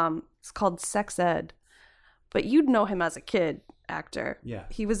 It's called Sex Ed. But you'd know him as a kid actor. Yeah.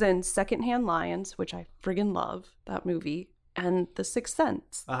 He was in Secondhand Lions, which I friggin' love, that movie, and The Sixth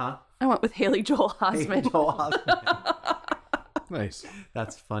Sense. Uh-huh. I went with Haley Joel Osment. Nice.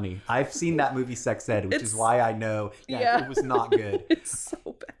 That's funny. I've seen that movie Sex Ed, which is It's- why I know Yeah. it was not good. It's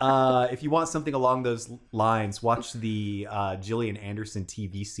so bad. If you want something along those lines, watch the Gillian Anderson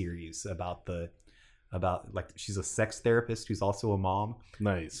TV series about like she's a sex therapist who's also a mom.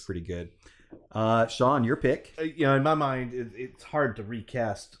 Nice. Pretty good. Sean, your pick. In my mind, it's hard to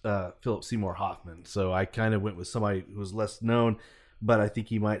recast Philip Seymour Hoffman, so I kind of went with somebody who was less known, but I think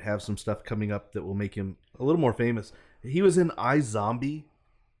he might have some stuff coming up that will make him a little more famous. He was in iZombie.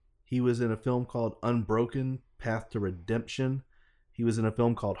 He was in a film called Unbroken: Path to Redemption. He was in a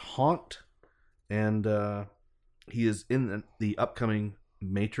film called Haunt, and he is in the upcoming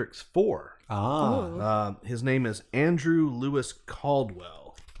Matrix 4. His name is Andrew Lewis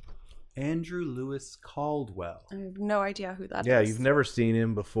Caldwell. Andrew Lewis Caldwell. I have no idea who that is. Yeah, you've never seen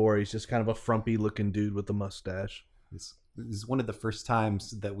him before. He's just kind of a frumpy looking dude with a mustache. This is one of the first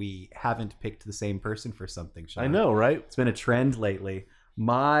times that we haven't picked the same person for something, Sean. I know, right? It's been a trend lately.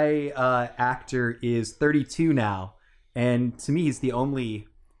 My actor is 32 now, and to me, he's the only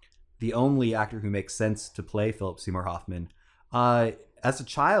actor who makes sense to play Philip Seymour Hoffman. As a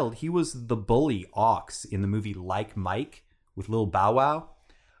child, he was the bully Ox in the movie Like Mike with Lil Bow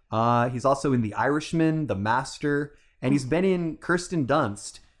Wow. He's also in The Irishman, The Master, and he's been in Kirsten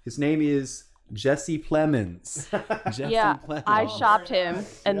Dunst. His name is Jesse Plemons. Jesse Yeah, Plemons. I shopped him,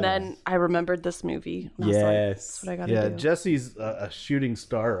 and then I remembered this movie. And I was like, Yes. that's what I gotta Yeah, do. Jesse's a shooting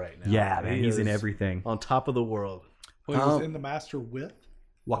star right now. Yeah, man, he's in is everything. on top of the world. Well, he was in The Master with?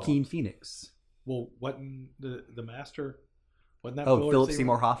 Joaquin Phoenix. Well, wasn't the Master? Wasn't that Oh, Philip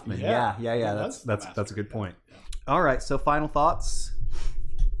Seymour Hoffman. Yeah. Well, That's The Master, a good yeah. point. All right, so final thoughts.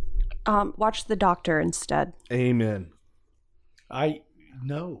 Watch The Doctor instead. Amen. I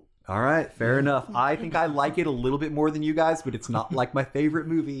know. All right, fair enough. I think I like it a little bit more than you guys, but it's not like my favorite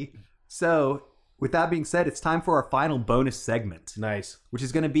movie. So, with that being said, it's time for our final bonus segment, Nice. which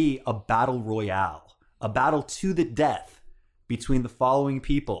is going to be a battle royale, a battle to the death between the following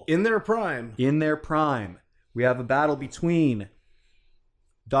people In their prime. in their prime. We have a battle between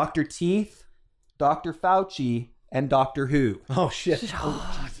Dr. Teeth, Dr. Fauci, and Doctor Who. Oh, shit.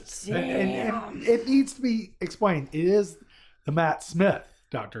 And it needs to be explained. It is the Matt Smith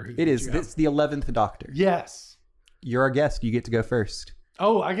Doctor Who. It is. that you have. It's the 11th Doctor. Yes. You're our guest. You get to go first.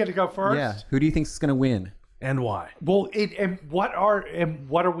 Oh, I get to go first. Yeah. Who do you think is going to win? And why? Well, what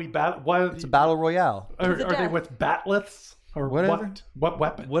are we battle? What It's a battle royale. are the they death. with batleths? Or Whatever. what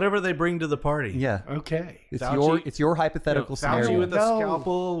weapon? Whatever they bring to the party. Yeah. Okay. It's your hypothetical Fauci scenario. with a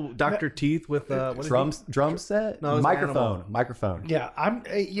scalpel, Dr. Teeth with drum set? No, it was Microphone. Yeah, I'm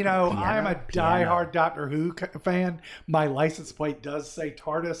a diehard Doctor Who fan. My license plate does say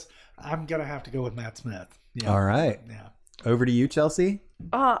TARDIS. I'm gonna have to go with Matt Smith. Yeah. All right. Yeah. Over to you, Chelsea.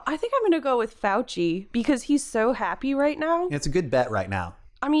 I think I'm going to go with Fauci because he's so happy right now. It's a good bet right now.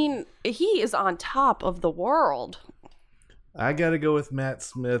 I mean, he is on top of the world. I got to go with Matt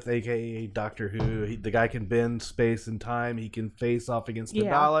Smith, a.k.a. Doctor Who. The guy can bend space and time. He can face off against the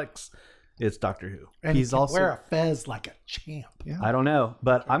Daleks. It's Doctor Who. And He's he can also wear a fez like a champ. Yeah. I don't know,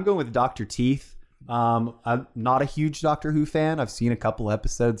 but I'm going with Dr. Teeth. I'm not a huge Doctor Who fan. I've seen a couple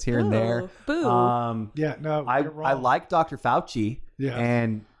episodes here and there. Boo. Yeah, no, I you're wrong. I like Dr. Fauci. Yeah.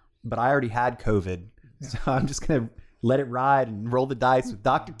 But I already had COVID, so I'm just gonna let it ride and roll the dice with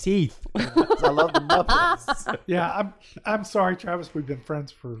Dr. Teeth. I love the Muppets. Yeah, I'm sorry, Travis. We've been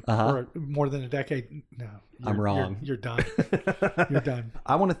friends for more than a decade. No, I'm wrong. You're done. You're done.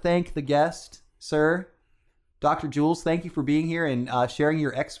 I want to thank the guest, sir, Dr. Jules. Thank you for being here and sharing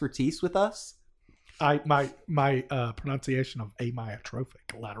your expertise with us. My pronunciation of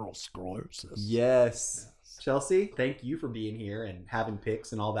amyotrophic lateral sclerosis. Yes. Chelsea, thank you for being here and having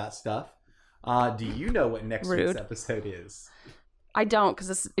picks and all that stuff. Do you know what next week's episode is? I don't,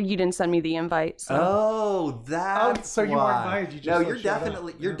 because you didn't send me the invite. So. Oh, that's so you why. weren't invited. You just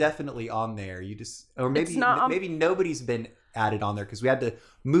you're definitely on there. You just, or maybe maybe nobody's been added on there because we had to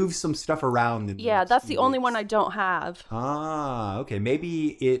move some stuff around. That's the only one I don't have. Ah, okay.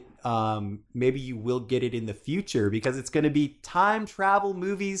 Maybe maybe you will get it in the future because it's going to be Time Travel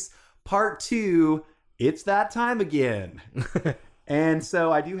Movies Part 2. It's that time again. And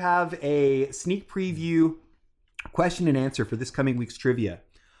so I do have a sneak preview question and answer for this coming week's trivia.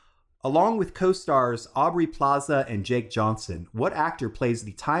 Along with co-stars Aubrey Plaza and Jake Johnson, what actor plays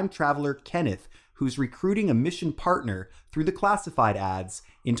the time traveler Kenneth, who's recruiting a mission partner through the classified ads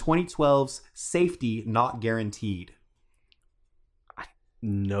in 2012's Safety Not Guaranteed?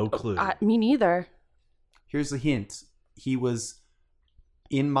 No clue. Me neither. Here's a hint. He was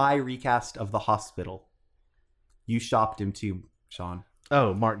in my recast of The Hospital. You shopped him too, Sean.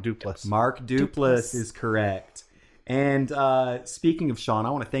 Oh, Mark Duplass. Mark Duplass is correct. And speaking of Sean, I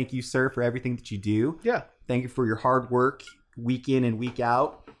want to thank you, sir, for everything that you do. Yeah. Thank you for your hard work week in and week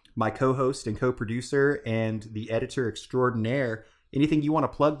out. My co-host and co-producer and the editor extraordinaire. Anything you want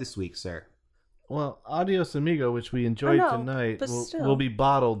to plug this week, sir? Well, Adios Amigo, which we enjoyed tonight, will be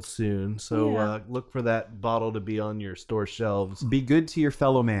bottled soon. So look for that bottle to be on your store shelves. Be good to your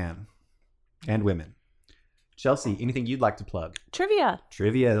fellow man and women. Chelsea, anything you'd like to plug? Trivia.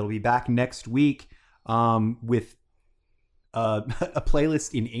 It'll be back next week with a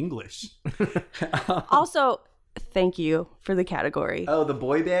playlist in English. Also, thank you for the category. Oh, the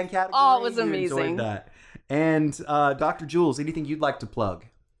boy band category? Oh, it was You amazing. enjoyed that. And Dr. Jules, anything you'd like to plug?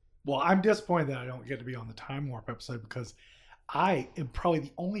 Well, I'm disappointed that I don't get to be on the Time Warp episode because I am probably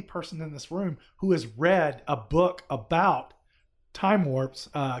the only person in this room who has read a book about time warps.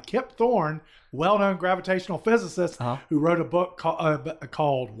 Kip Thorne, well-known gravitational physicist, who wrote a book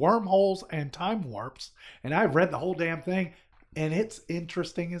called Wormholes and Time Warps, and I've read the whole damn thing, and it's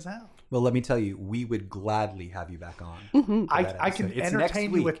interesting as hell. Well, let me tell you, we would gladly have you back on. Mm-hmm. I can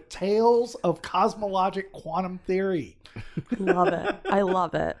entertain you with tales of cosmologic quantum theory. Love it. I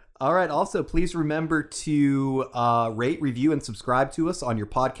love it. All right. Also, please remember to rate, review, and subscribe to us on your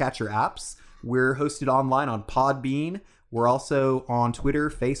podcatcher apps. We're hosted online on Podbean. We're also on Twitter,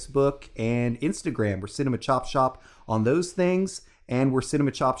 Facebook, and Instagram. We're Cinema Chop Shop on those things. And we're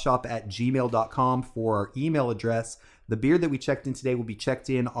cinemachopshop@gmail.com for our email address. The beer that we checked in today will be checked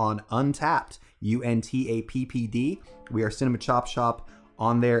in on Untappd, UNTAPPD. We are Cinema Chop Shop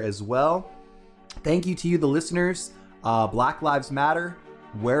on there as well. Thank you to you, the listeners. Black Lives Matter.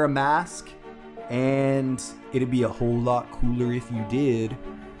 Wear a mask. And it'd be a whole lot cooler if you did.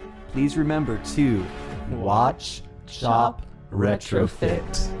 Please remember to watch, shop,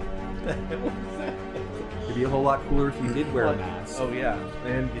 retrofit. It'd be a whole lot cooler if you did wear a mask. Oh, yeah.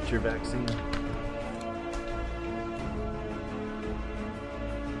 And get your vaccine.